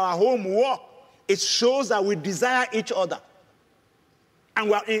make our home work. It shows that we desire each other. And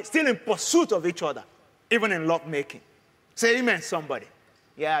we're still in pursuit of each other, even in love making. Say amen, somebody.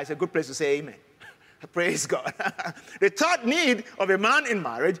 Yeah, it's a good place to say amen. Praise God. The third need of a man in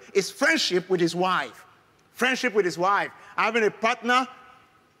marriage is friendship with his wife. Friendship with his wife. Having a partner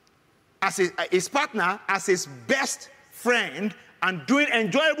as his partner as his best friend and doing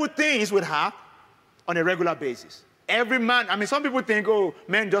enjoyable things with her on a regular basis. Every man, some people think,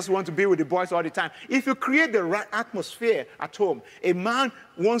 men just want to be with the boys all the time. If you create the right atmosphere at home, a man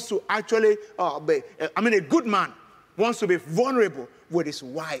wants to actually, a good man wants to be vulnerable with his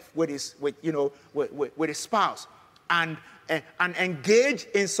wife, with his spouse, and engage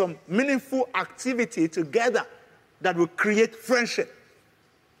in some meaningful activity together that will create friendship.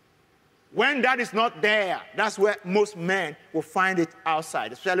 When that is not there, that's where most men will find it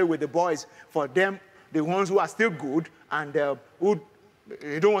outside, especially with the boys. For them, the ones who are still good and who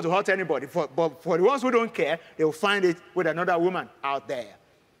don't want to hurt anybody. But for the ones who don't care, they will find it with another woman out there.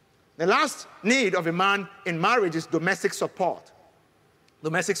 The last need of a man in marriage is domestic support.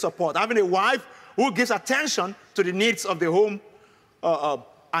 Domestic support. Having a wife who gives attention to the needs of the home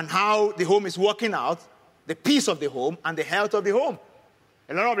and how the home is working out, the peace of the home and the health of the home.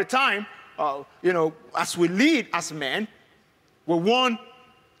 A lot of the time, as we lead as men, we want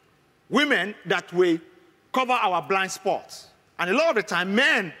women that will cover our blind spots. And a lot of the time,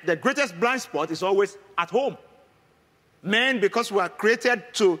 men, the greatest blind spot is always at home. Men, because we are created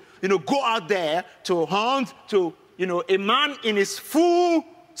to, go out there, to hunt, to, a man in his full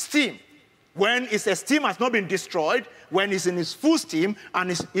steam. When his esteem has not been destroyed, when he's in his full steam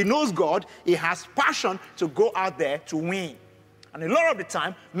and he knows God, he has passion to go out there to win. And a lot of the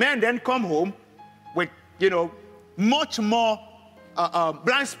time, men then come home with, much more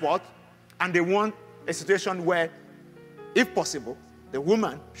blind spot, and they want a situation where, if possible, the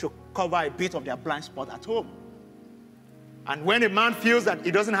woman should cover a bit of their blind spot at home. And when a man feels that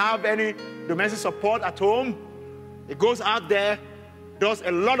he doesn't have any domestic support at home, he goes out there, does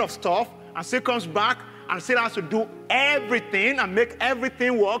a lot of stuff, and still comes back and still has to do everything and make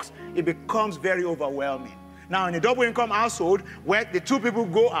everything work. It becomes very overwhelming. Now, in a double-income household, where the two people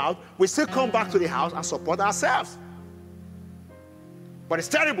go out, we still come back to the house and support ourselves. But it's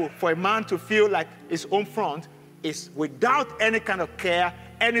terrible for a man to feel like his home front is without any kind of care,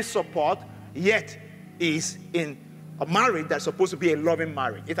 any support, yet is in a marriage that's supposed to be a loving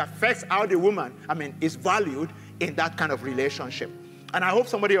marriage. It affects how the woman, is valued in that kind of relationship. And I hope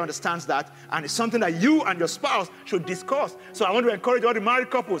somebody understands that, and it's something that you and your spouse should discuss. So I want to encourage all the married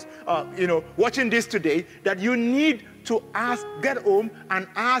couples, watching this today, that you need to get home and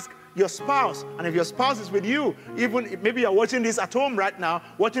ask your spouse. And if your spouse is with you, even maybe you're watching this at home right now,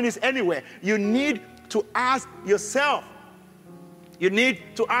 watching this anywhere, you need to ask yourself. You need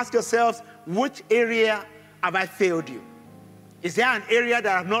to ask yourselves, which area have I failed you? Is there an area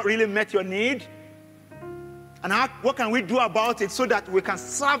that I've not really met your need? And what can we do about it so that we can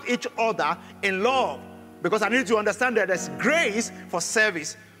serve each other in love? Because I need to understand that there's grace for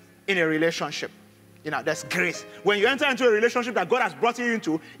service in a relationship. There's grace. When you enter into a relationship that God has brought you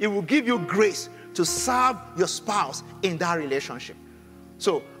into, it will give you grace to serve your spouse in that relationship.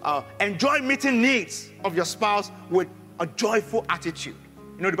 So enjoy meeting needs of your spouse with a joyful attitude.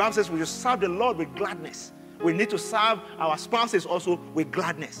 The Bible says we should serve the Lord with gladness. We need to serve our spouses also with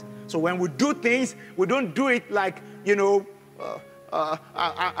gladness. So when we do things, we don't do it like,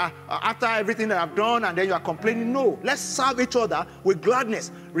 after everything that I've done and then you are complaining. No, let's serve each other with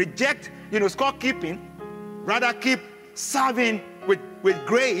gladness. Reject, scorekeeping. Rather keep serving with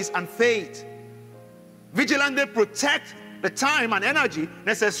grace and faith. Vigilantly protect the time and energy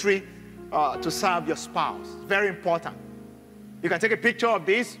necessary to serve your spouse. It's very important. You can take a picture of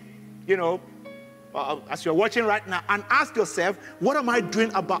this, as you're watching right now, and ask yourself, what am I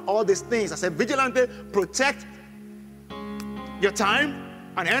doing about all these things? I said, vigilantly protect your time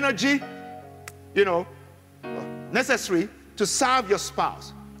and energy, necessary to serve your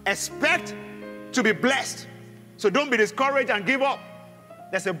spouse. Expect to be blessed. So don't be discouraged and give up.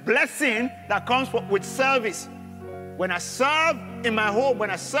 There's a blessing that comes with service. When I serve in my home,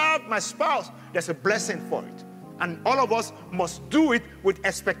 when I serve my spouse, there's a blessing for it. And all of us must do it with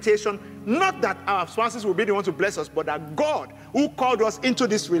expectation, not that our spouses will be the one to bless us, but that God, who called us into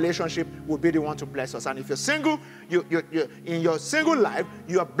this relationship, will be the one to bless us. And if you're single, you're in your single life,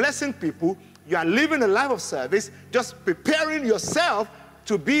 you are blessing people, you are living a life of service, just preparing yourself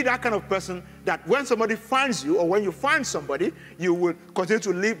to be that kind of person that when somebody finds you, or when you find somebody, you will continue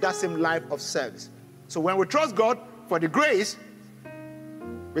to live that same life of service. So when we trust God for the grace,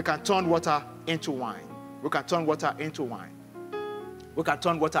 we can turn water into wine. We can turn water into wine. We can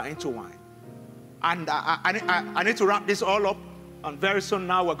turn water into wine. And I need to wrap this all up. And very soon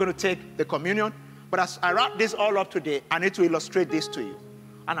now we're going to take the communion. But as I wrap this all up today, I need to illustrate this to you.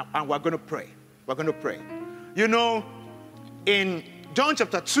 And we're going to pray. We're going to pray. In John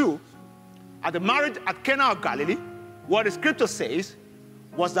chapter 2, at the marriage at Cana of Galilee, what the scripture says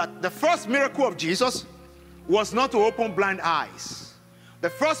was that the first miracle of Jesus was not to open blind eyes. The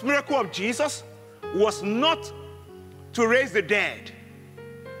first miracle of Jesus was not to raise the dead.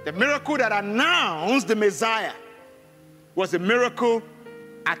 The miracle that announced the Messiah was the miracle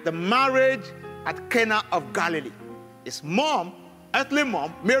at the marriage at Cana of Galilee. His mom, earthly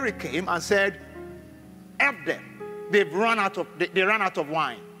mom, Mary, came and said, help them. They ran out of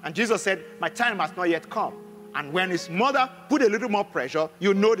wine. And Jesus said, my time has not yet come. And when his mother put a little more pressure,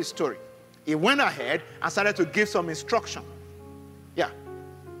 you know the story. He went ahead and started to give some instruction.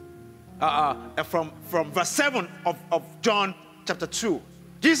 From verse 7 of John chapter 2.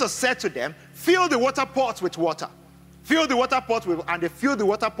 Jesus said to them, fill the water pots with water. Fill the water pots with, and they filled the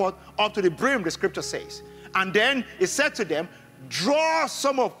water pot up to the brim, the scripture says. And then he said to them, draw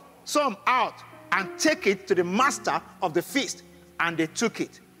some out and take it to the master of the feast. And they took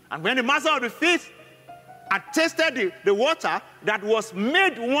it. And when the master of the feast had tasted the water that was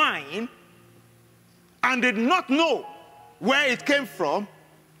made wine and did not know where it came from,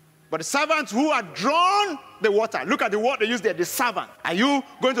 but the servants who had drawn the water, look at the word they use there, the servant. Are you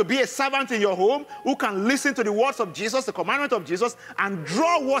going to be a servant in your home who can listen to the words of Jesus, the commandment of Jesus, and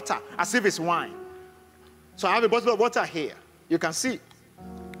draw water as if it's wine? So I have a bottle of water here. You can see.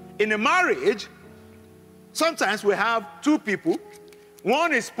 In a marriage, sometimes we have two people.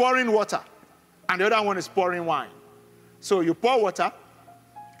 One is pouring water, and the other one is pouring wine. So you pour water,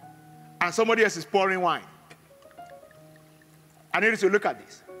 and somebody else is pouring wine. I need you to look at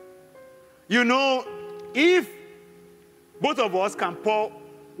this. You know, if both of us can pour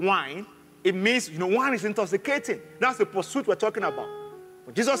wine, it means, wine is intoxicating. That's the pursuit we're talking about.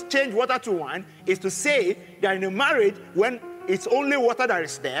 When Jesus changed water to wine, is to say that in a marriage, when it's only water that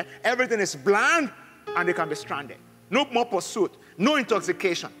is there, everything is bland, and they can be stranded. No more pursuit, no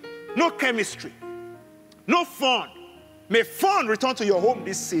intoxication, no chemistry, no fun. May fun return to your home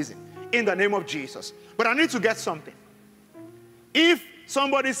this season in the name of Jesus. But I need to get something. If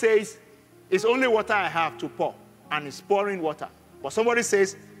somebody says, it's only water I have to pour, and it's pouring water, but somebody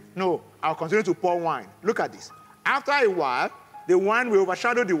says, no, I'll continue to pour wine. Look at this. After a while, the wine will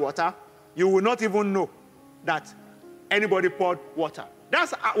overshadow the water. You will not even know that anybody poured water.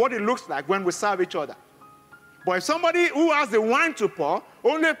 That's what it looks like when we serve each other. But if somebody who has the wine to pour,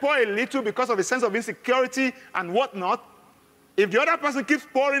 only pour a little because of a sense of insecurity and whatnot, if the other person keeps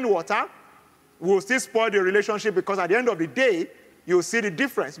pouring water, we'll still spoil the relationship, because at the end of the day, you'll see the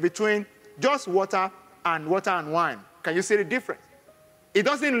difference between just water and wine. Can you see the difference? It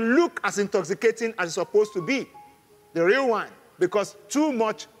doesn't look as intoxicating as it's supposed to be, the real wine, because too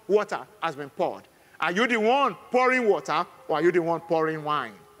much water has been poured. Are you the one pouring water, or are you the one pouring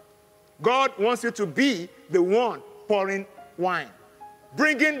wine? God wants you to be the one pouring wine,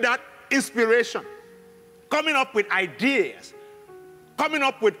 bringing that inspiration, coming up with ideas, coming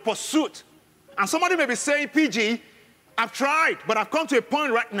up with pursuit. And somebody may be saying, PG, I've tried, but I've come to a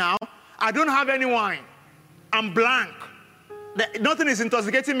point right now, I don't have any wine. I'm blank. Nothing is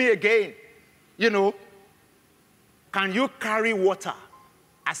intoxicating me again. Can you carry water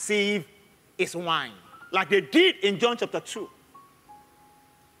as if it's wine, like they did in John chapter 2?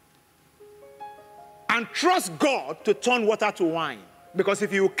 And trust God to turn water to wine. Because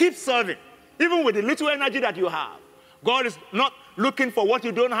if you keep serving, even with the little energy that you have, God is not looking for what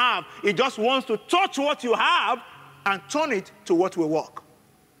you don't have. He just wants to touch what you have and turn it to what will work.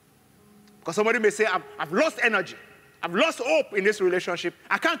 Because somebody may say, I've lost energy. I've lost hope in this relationship.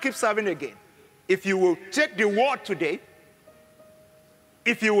 I can't keep serving again. If you will take the word today,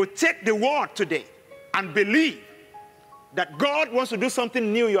 and believe that God wants to do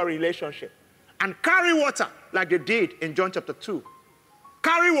something new in your relationship, and carry water like they did in John chapter 2.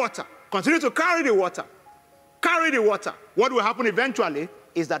 Carry water. Continue to carry the water. Carry the water. What will happen eventually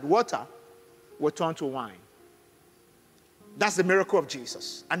is that water will turn to wine. That's the miracle of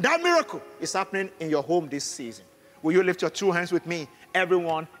Jesus. And that miracle is happening in your home this season. Will you lift your two hands with me,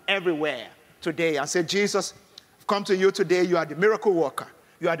 everyone, everywhere, today, and say, Jesus, I've come to you today. You are the miracle worker.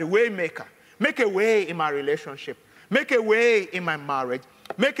 You are the way maker. Make a way in my relationship. Make a way in my marriage.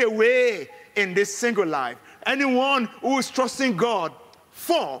 Make a way in this single life. Anyone who is trusting God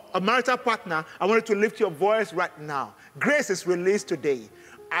for a marital partner, I want you to lift your voice right now. Grace is released today.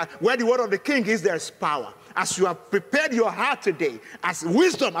 Where the word of the king is, there is power. As you have prepared your heart today, as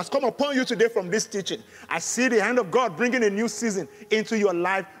wisdom has come upon you today from this teaching, I see the hand of God bringing a new season into your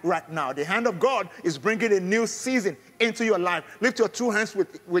life right now. The hand of God is bringing a new season into your life. Lift your two hands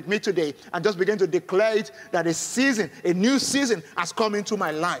with me today and just begin to declare it, that a new season has come into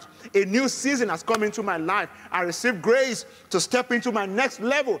my life. A new season has come into my life. I receive grace to step into my next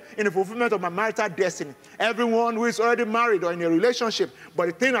level in the fulfillment of my marital destiny. Everyone who is already married or in a relationship, but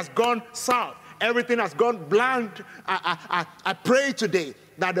the thing has gone south, everything has gone bland, I pray today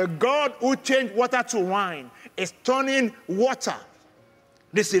that the God who changed water to wine is turning water,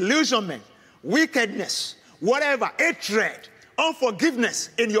 disillusionment, wickedness, whatever, hatred, unforgiveness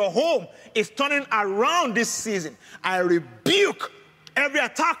in your home is turning around this season. I rebuke every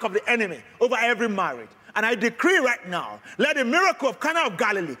attack of the enemy over every marriage. And I decree right now, let the miracle of Cana of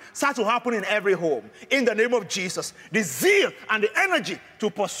Galilee start to happen in every home. In the name of Jesus, the zeal and the energy to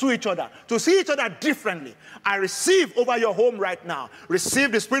pursue each other, to see each other differently, I receive over your home right now.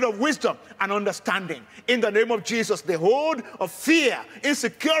 Receive the spirit of wisdom and understanding. In the name of Jesus, the hold of fear,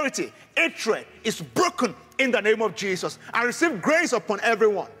 insecurity, hatred is broken in the name of Jesus. I receive grace upon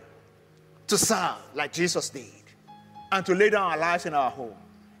everyone to serve like Jesus did and to lay down our lives in our home.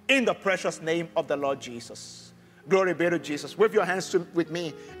 In the precious name of the Lord Jesus. Glory be to Jesus. Wave your hands with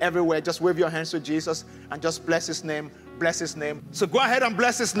me everywhere. Just wave your hands to Jesus and just bless his name. Bless his name. So go ahead and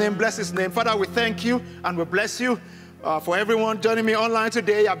bless his name. Bless his name. Father, we thank you and we bless you for everyone joining me online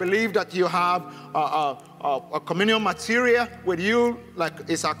today. I believe that you have a communion material with you, like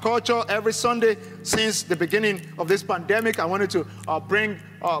it's our culture every Sunday since the beginning of this pandemic. I wanted to bring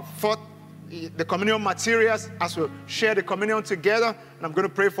forth the communion materials as we share the communion together. And I'm going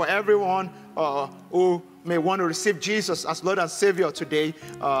to pray for everyone who may want to receive Jesus as Lord and Savior today.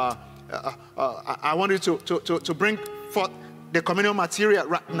 I want you to bring forth the communion material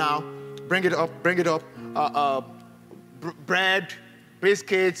right now. Bring it up. Bread,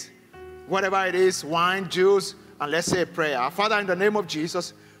 biscuits, whatever it is, wine, juice, and let's say a prayer. Our Father, in the name of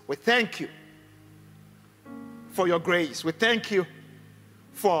Jesus, we thank you for your grace. We thank you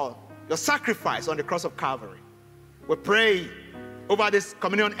for your sacrifice on the cross of Calvary. We pray over these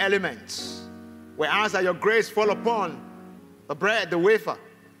communion elements. We ask that your grace fall upon the bread, the wafer,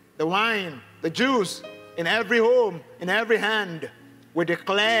 the wine, the juice, in every home, in every hand. We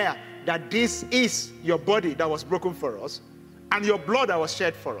declare that this is your body that was broken for us and your blood that was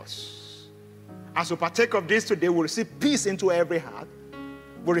shed for us. As we partake of this today, we receive peace into every heart.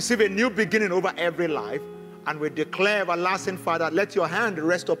 We receive a new beginning over every life. And we declare, everlasting Father, let your hand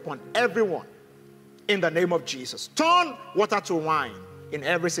rest upon everyone in the name of Jesus. Turn water to wine in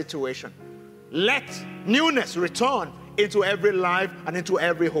every situation. Let newness return into every life and into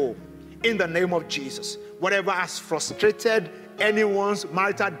every home in the name of Jesus. Whatever has frustrated anyone's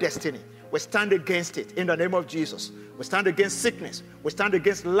marital destiny, we stand against it in the name of Jesus. We stand against sickness. We stand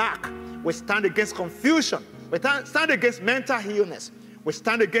against lack. We stand against confusion. We stand against mental illness. We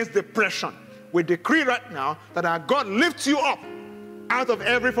stand against depression. We decree right now that our God lifts you up out of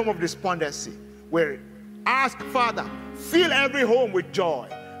every form of despondency. We ask, Father, fill every home with joy.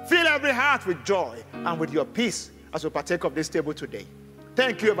 Fill every heart with joy and with your peace as we partake of this table today.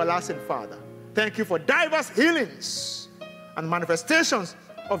 Thank you, everlasting Father. Thank you for diverse healings and manifestations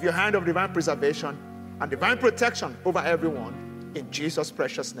of your hand of divine preservation and divine protection over everyone. In Jesus'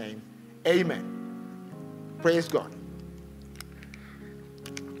 precious name, amen. Praise God.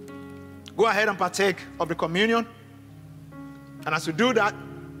 Go ahead and partake of the communion. And as you do that,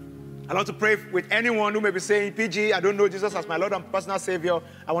 I'd like to pray with anyone who may be saying, PG, I don't know Jesus as my Lord and personal Savior.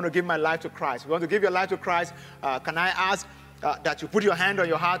 I want to give my life to Christ. If you want to give your life to Christ, can I ask that you put your hand on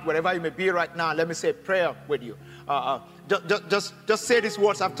your heart, wherever you may be right now, and let me say a prayer with you. Just say these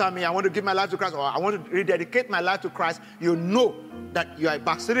words after me. I want to give my life to Christ, or I want to rededicate my life to Christ. You know that you are a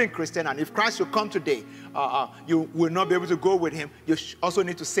backsliding Christian, and if Christ will come today, you will not be able to go with him. You also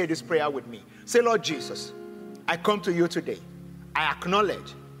need to say this prayer with me. Say, Lord Jesus, I come to you today. I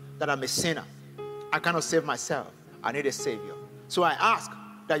acknowledge that I'm a sinner. I cannot save myself. I need a Savior. So I ask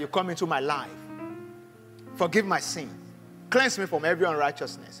that you come into my life. Forgive my sin. Cleanse me from every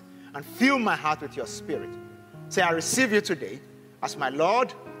unrighteousness. And fill my heart with your Spirit. Say, I receive you today as my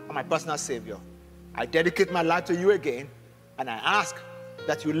Lord and my personal Savior. I dedicate my life to you again. And I ask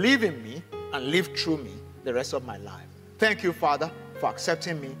that you live in me and live through me the rest of my life. Thank you, Father, for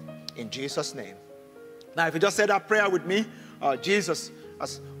accepting me in Jesus' name. Now, if you just said that prayer with me, Jesus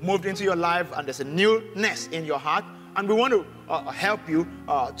has moved into your life and there's a newness in your heart, and we want to help you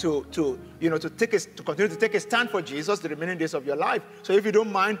to continue to take a stand for Jesus the remaining days of your life. So if you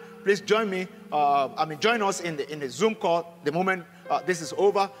don't mind, please join me. Join us in the Zoom call. The moment this is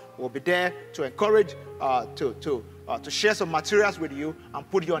over, we'll be there to encourage, to share some materials with you and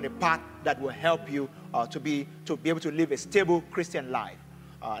put you on a path that will help you to be able to live a stable Christian life.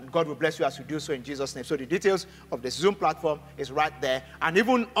 And God will bless you as you do so in Jesus' name. So the details of the Zoom platform is right there. And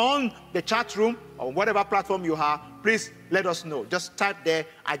even on the chat room or whatever platform you have, please let us know. Just type there,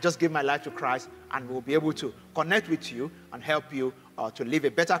 I just give my life to Christ, and we'll be able to connect with you and help you to live a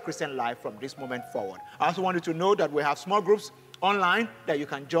better Christian life from this moment forward. I also want you to know that we have small groups online that you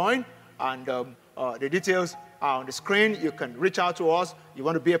can join, and the details are on the screen. You can reach out to us. You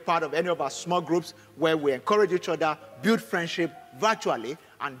want to be a part of any of our small groups where we encourage each other, build friendship virtually,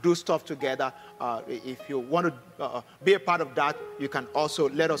 and do stuff together. If you want to be a part of that, you can also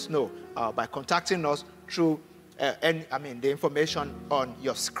let us know by contacting us through the information on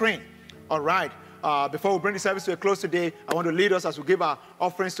your screen. All right. Before we bring the service to a close today, I want to lead us as we give our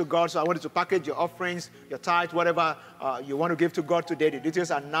offerings to God. So I want you to package your offerings, your tithe, whatever you want to give to God today. The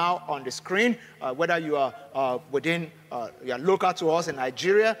details are now on the screen. Whether you are you are local to us in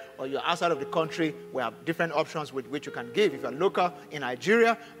Nigeria or you're outside of the country, we have different options with which you can give. If you're local in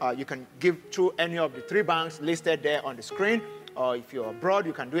Nigeria, you can give through any of the 3 banks listed there on the screen. Or if you're abroad,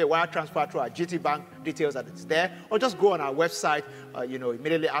 you can do a wire transfer through our GT Bank details that is there. Or just go on our website,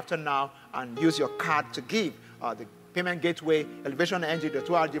 immediately after now and use your card to give. The payment gateway,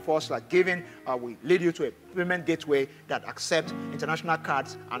 elevationg.org/giving, will lead you to a payment gateway that accepts international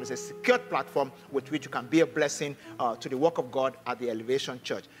cards and is a secured platform with which you can be a blessing to the work of God at the Elevation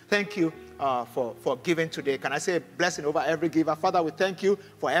Church. Thank you for giving today. Can I say a blessing over every giver? Father, we thank you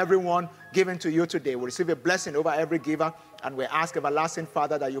for everyone given to you today. We receive a blessing over every giver, and we ask, everlasting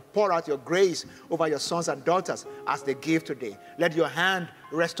Father, that you pour out your grace over your sons and daughters as they give today. Let your hand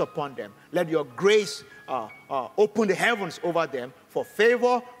rest upon them. Let your grace open the heavens over them for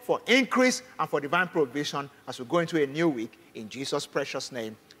favor, for increase, and for divine provision as we go into a new week. In Jesus' precious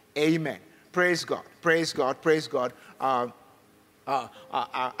name, amen. Praise God. Praise God. Praise God. I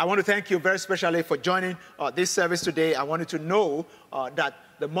want to thank you very specially for joining this service today. I want you to know that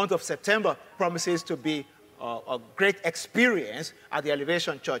the month of September promises to be a great experience at the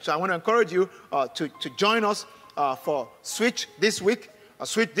Elevation Church. So I want to encourage you to join us for Switch this week.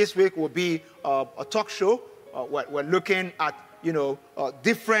 Switch this week will be a talk show. We're looking at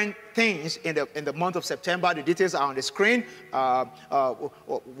different things in the month of September. The details are on the screen.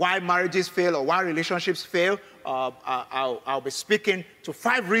 Why marriages fail or why relationships fail. I'll be speaking to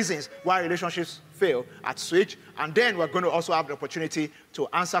 5 reasons why relationships fail at Switch. And then we're going to also have the opportunity to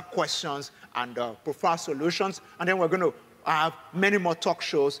answer questions and prefer solutions. And then we're going to have many more talk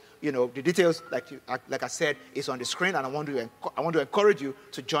shows. The details, like I said, is on the screen. And I want to encourage you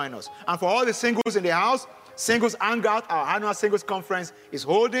to join us. And for all the singles in the house, Singles Hangout, our annual Singles Conference, is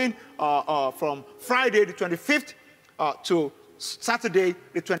holding from Friday the 25th to Saturday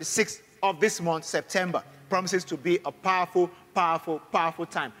the 26th of this month, September. Promises to be a powerful, powerful, powerful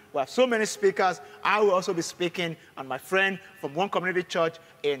time. We have so many speakers. I will also be speaking, and my friend from One Community Church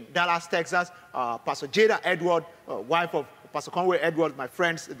in Dallas, Texas, Pastor Jada Edward, wife of Pastor Conway Edwards, my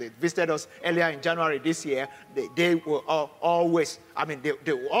friends, they visited us earlier in January this year. They will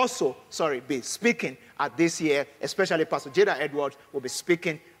they will also, be speaking at this year, especially Pastor Jada Edwards will be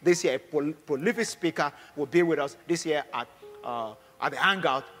speaking this year. A prolific speaker will be with us this year at the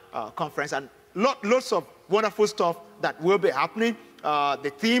Hangout conference. And lots of wonderful stuff that will be happening.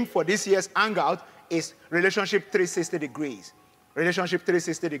 The theme for this year's Hangout is Relationship 360 Degrees. Relationship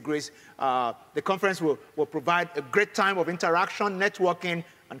 360 Degrees. The conference will provide a great time of interaction, networking,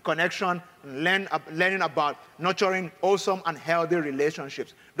 and connection, and learning about nurturing awesome and healthy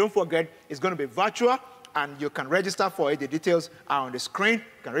relationships. Don't forget, it's going to be virtual, and you can register for it. The details are on the screen.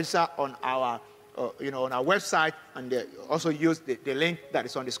 You can register on our on our website, and also use the link that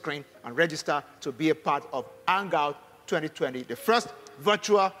is on the screen and register to be a part of Hangout 2020, the first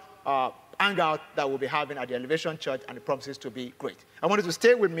virtual Hangout that we'll be having at the Elevation Church, and it promises to be great. I want you to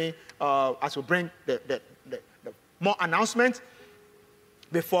stay with me as we bring the more announcements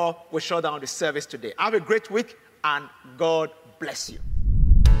before we shut down the service today. Have a great week, and God bless you.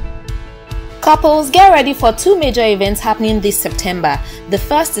 Couples, get ready for 2 major events happening this September. The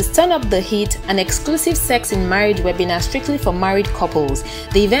first is Turn Up the Heat, an exclusive sex in marriage webinar strictly for married couples.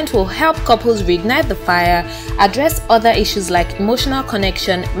 The event will help couples reignite the fire, address other issues like emotional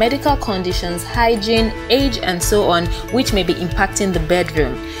connection, medical conditions, hygiene, age, and so on, which may be impacting the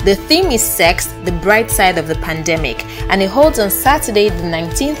bedroom. The theme is Sex, the Bright Side of the Pandemic, and it holds on Saturday, the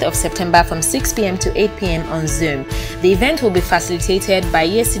 19th of September from 6 p.m. to 8 p.m. on Zoom. The event will be facilitated by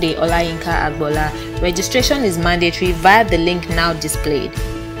Yesterday Olayinka Agbola. Registration is mandatory via the link now displayed.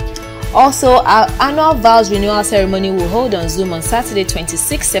 Also, our annual vows renewal ceremony will hold on Zoom on Saturday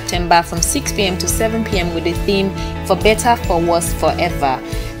 26 September from 6 p.m. to 7 p.m. with the theme For Better, For Worse, Forever.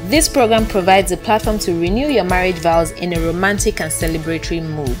 This program provides a platform to renew your marriage vows in a romantic and celebratory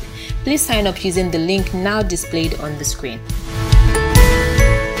mood. Please sign up using the link now displayed on the screen.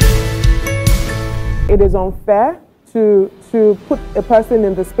 It is unfair to put a person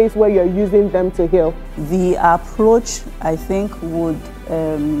in the space where you're using them to heal. The approach, I think, would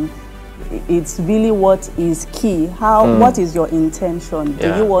it's really what is key. What is your intention?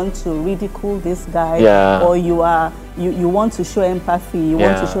 Do you want to ridicule this guy, or you want to show empathy? You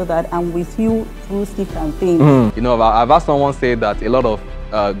want to show that I'm with you through thick and thin. I've heard someone say that a lot of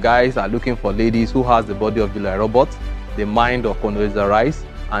guys are looking for ladies who has the body of Julia Roberts, the mind of Condoleezza Rice,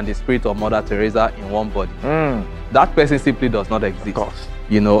 and the spirit of Mother Teresa in one body. That person simply does not exist. Of course.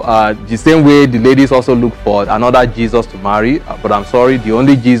 The same way the ladies also look for another Jesus to marry, but I'm sorry, the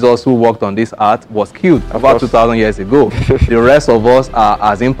only Jesus who walked on this earth was killed about 2,000 years ago. The rest of us are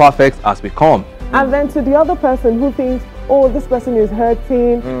as imperfect as we come. And then to the other person who thinks, oh, this person is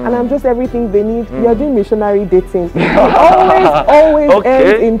hurting, and I'm just everything they need, you're doing missionary dating. It always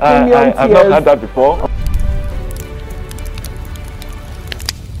ends in premium tears. I've not had that before.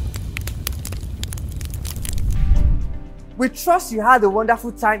 We trust you had a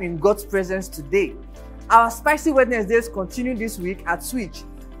wonderful time in God's presence today. Our Spicy Wednesdays continue this week at Switch,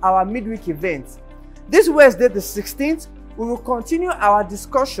 our midweek event. This Wednesday, the 16th, we will continue our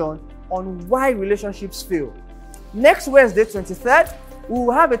discussion on why relationships fail. Next Wednesday, 23rd, we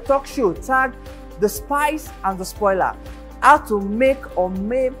will have a talk show tagged The Spice and the Spoiler. how to make or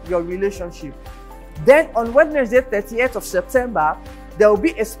maim your relationship. Then on Wednesday, 30th of September, there will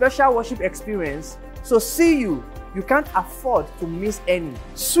be a special worship experience. So see you. You can't afford to miss any.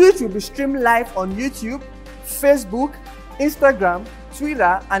 Switch will be streamed live on YouTube, Facebook, Instagram,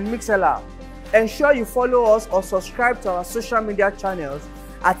 Twitter, and Mixlr. Ensure you follow us or subscribe to our social media channels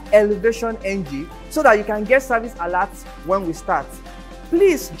at Elevation NG so that you can get service alerts when we start.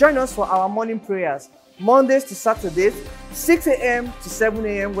 Please join us for our morning prayers, Mondays to Saturdays, 6 a.m. to 7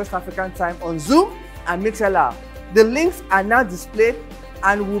 a.m. West African time on Zoom and Mixlr. The links are now displayed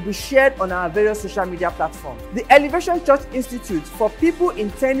and will be shared on our various social media platforms. The Elevation Church Institute for people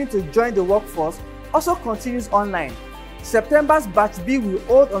intending to join the workforce also continues online. September's Batch B will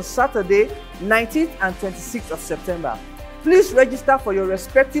hold on Saturday, 19th and 26th of September. Please register for your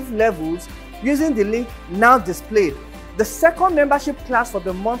respective levels using the link now displayed. The second membership class for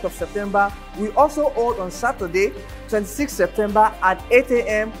the month of September will also hold on Saturday, 26th September at 8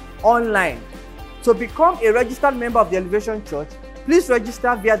 a.m. online. To become a registered member of the Elevation Church, please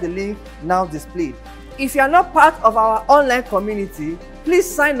register via the link now displayed. If you are not part of our online community, please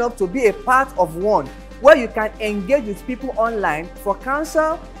sign up to be a part of one where you can engage with people online for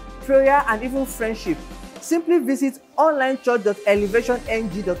counsel, prayer, and even friendship. Simply visit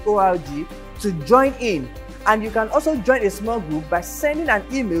onlinechurch.elevationg.org to join in, and you can also join a small group by sending an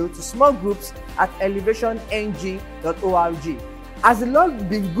email to smallgroups@elevationg.org. As the Lord has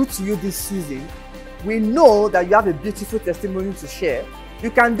been good to you this season, we know that you have a beautiful testimony to share. You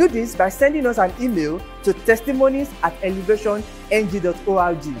can do this by sending us an email to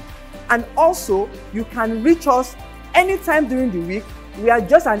testimonies@elevationg.org. And also, you can reach us anytime during the week. We are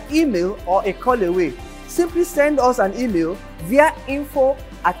just an email or a call away. Simply send us an email via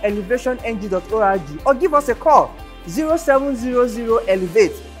info@elevationg.org or give us a call 0700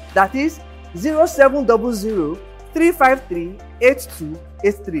 Elevate. That is 0700 353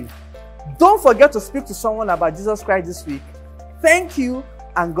 8283. Don't forget to speak to someone about Jesus Christ this week. Thank you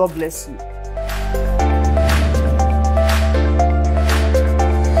and God bless you.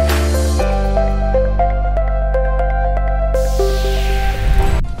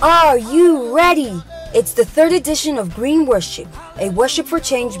 Are you ready? It's the 3rd edition of Green Worship, a Worship for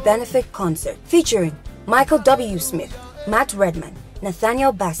Change benefit concert featuring Michael W. Smith, Matt Redman,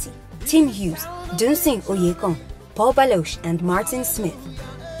 Nathaniel Bassi, Tim Hughes, Dunsing Oyekon, Paul Baloch, and Martin Smith.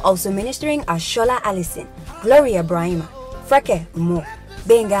 Also ministering are Shola Allison, Gloria Brahima, Freke Mo,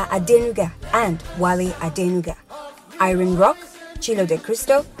 Benga Adenuga, and Wale Adenuga. Irene Rock, Chilo De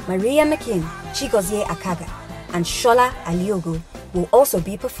Cristo, Maria McKin, Chigozie Akaga, and Shola Aliogo will also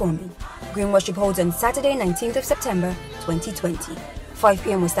be performing. Green Worship holds on Saturday, 19th of September, 2020, 5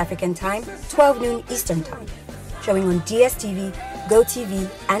 p.m. West African time, 12 noon Eastern time. Showing on DSTV, GoTV,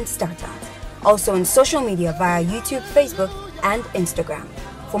 and StarTimes. Also on social media via YouTube, Facebook, and Instagram.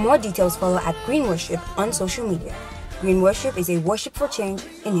 For more details, follow at Green Worship on social media. Green Worship is a Worship for Change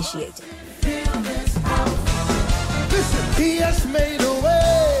initiative. Listen, he has made a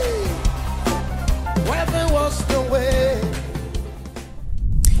way where there was no way.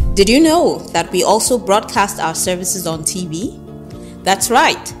 Did you know that we also broadcast our services on TV? That's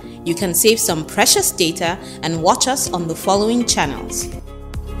right. You can save some precious data and watch us on the following channels.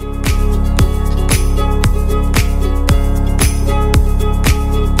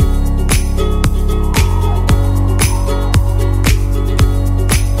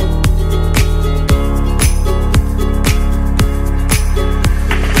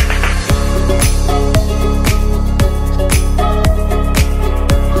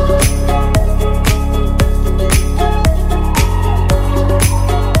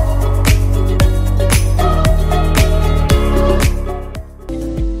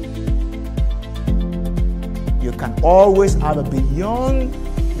 Always have a beyond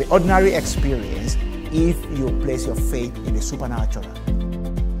the ordinary experience if you place your faith in the supernatural.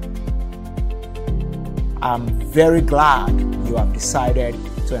 I'm very glad you have decided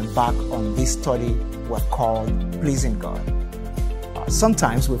to embark on this study we're called Pleasing God.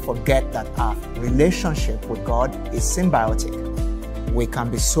 Sometimes we forget that our relationship with God is symbiotic. We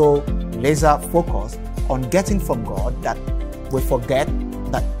can be so laser focused on getting from God that we forget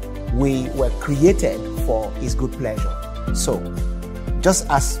that we were created for His good pleasure. So, just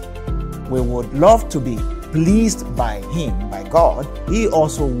as we would love to be pleased by Him, by God, He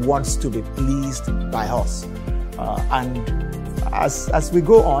also wants to be pleased by us. And as we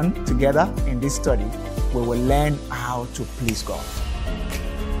go on together in this study, we will learn how to please God.